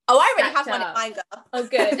 Oh, I already have one in mind, girl. Oh,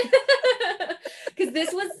 good. Because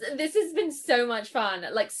this has been so much fun,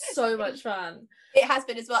 like so much fun. It has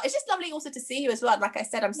been as well. It's just lovely also to see you as well. Like I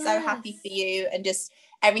said, I'm so happy for you and just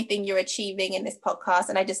everything you're achieving in this podcast.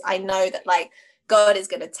 And I know that like God is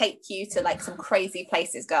going to take you to like some crazy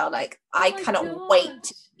places, girl. Like I cannot wait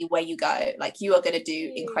to see where you go. Like you are going to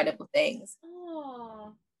do incredible things.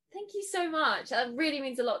 Oh, thank you so much. That really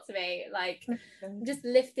means a lot to me. Like I'm just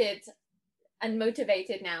lifted and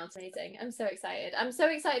motivated now. It's amazing. I'm so excited. I'm so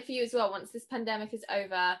excited for you as well. Once this pandemic is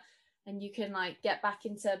over and you can like get back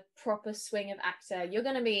into proper swing of actor, you're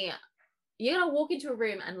gonna walk into a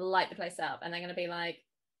room and light the place up, and they're gonna be like,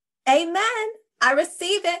 amen, I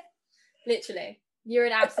receive it. Literally, you're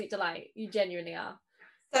an absolute delight. You genuinely are.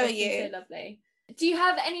 So are you. So lovely. Do you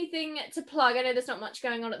have anything to plug? I know there's not much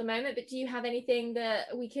going on at the moment, but do you have anything that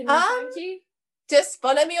we can refer to? Just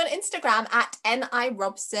follow me on Instagram at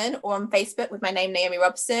NIRobson, or on Facebook with my name, Naomi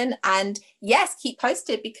Robson. And yes, keep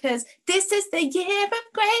posted, because this is the year of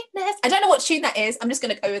greatness. I don't know what tune that is. I'm just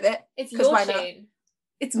going to go with it. It's your tune.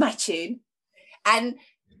 It's my tune. And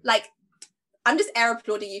like, I'm just air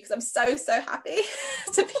applauding you because I'm so happy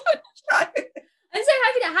to be on the show. I'm so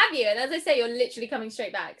happy to have you. And as I say, you're literally coming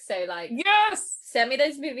straight back. So like, yes, send me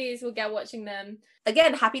those movies. We'll get watching them.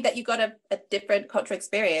 Again, happy that you got a different cultural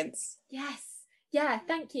experience. Yes. Yeah,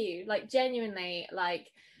 thank you. Like genuinely, like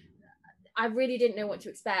I really didn't know what to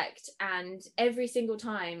expect, and every single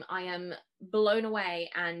time I am blown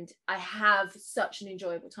away and I have such an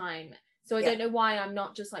enjoyable time. So I don't know why I'm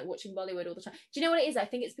not just like watching Bollywood all the time. Do you know what it is? I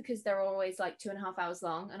think it's because they're always like 2.5 hours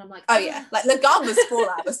long, and I'm like, oh yeah, like Lagarde was 4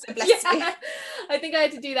 hours. So bless me. I think I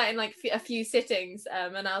had to do that in like a few sittings,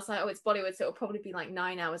 and I was like, oh, it's Bollywood, so it'll probably be like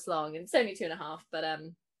 9 hours long, and it's only 2.5, but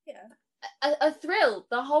yeah. A thrill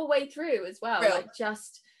the whole way through as well. Like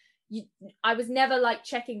I was never like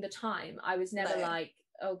checking the time. I was never like,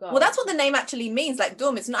 oh god. Well, that's what the name actually means. Like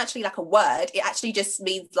Dum, it's not actually like a word. It actually just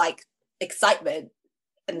means like excitement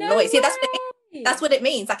and noise. Yeah, that's what it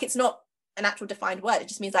means. Like it's not an actual defined word. It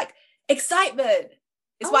just means like excitement.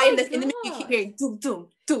 It's why in the movie you keep hearing dum dum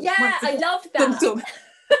dum. Yeah, I loved that. Dum dum.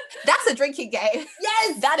 That's a drinking game.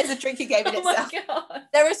 Yes, that is a drinking game in itself. My God.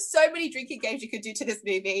 There are so many drinking games you could do to this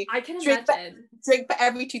movie. I can imagine. Drink for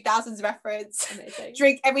every 2000s reference. Amazing.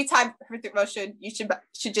 Drink every time Hrithik Roshan. You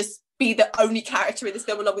should just be the only character in this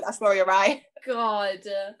film along with Aishwarya Rai. God.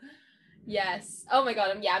 Yes. Oh my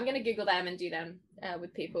God. I'm going to Google them and do them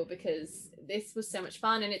with people, because this was so much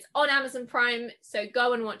fun, and it's on Amazon Prime. So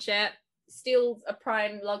go and watch it. Steal a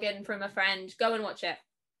Prime login from a friend. Go and watch it.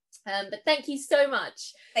 But thank you so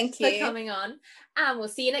much for coming on. And we'll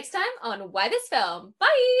see you next time on Why This Film.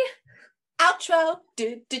 Bye. Outro.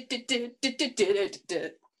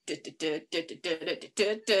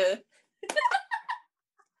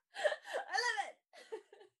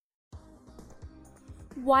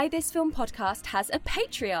 Why This Film podcast has a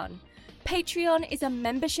Patreon. Patreon is a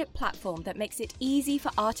membership platform that makes it easy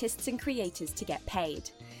for artists and creators to get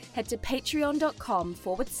paid. Head to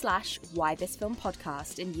patreon.com/Why This Film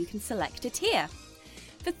podcast and you can select a tier.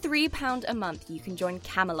 For £3 a month, you can join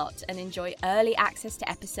Camelot and enjoy early access to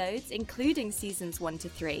episodes, including seasons 1 to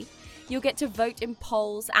 3. You'll get to vote in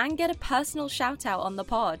polls and get a personal shout out on the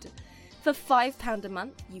pod. For £5 a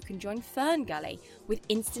month, you can join Fern Gully. With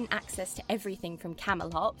instant access to everything from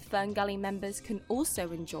Camelot, Fern Gully members can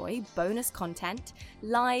also enjoy bonus content,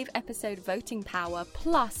 live episode voting power,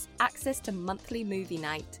 plus access to monthly movie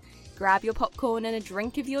night. Grab your popcorn and a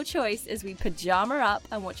drink of your choice as we pajama up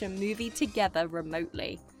and watch a movie together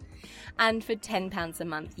remotely. And for £10 a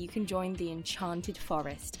month, you can join the Enchanted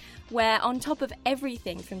Forest, where on top of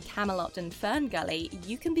everything from Camelot and Fern Gully,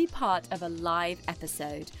 you can be part of a live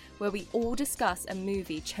episode where we all discuss a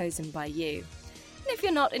movie chosen by you. And if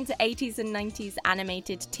you're not into 80s and 90s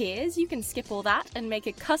animated tiers, you can skip all that and make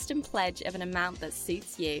a custom pledge of an amount that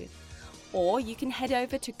suits you. Or you can head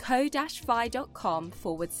over to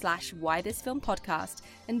ko-fi.com/Why This Film podcast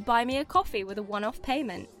and buy me a coffee with a one-off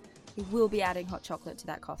payment. We will be adding hot chocolate to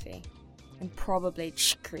that coffee. And probably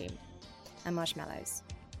cream. And marshmallows.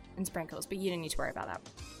 And sprinkles, but you don't need to worry about that.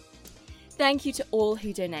 Thank you to all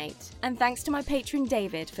who donate. And thanks to my patron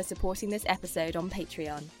David for supporting this episode on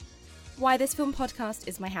Patreon. Why This Film podcast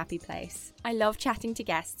is my happy place. I love chatting to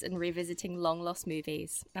guests and revisiting long-lost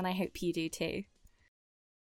movies. And I hope you do too.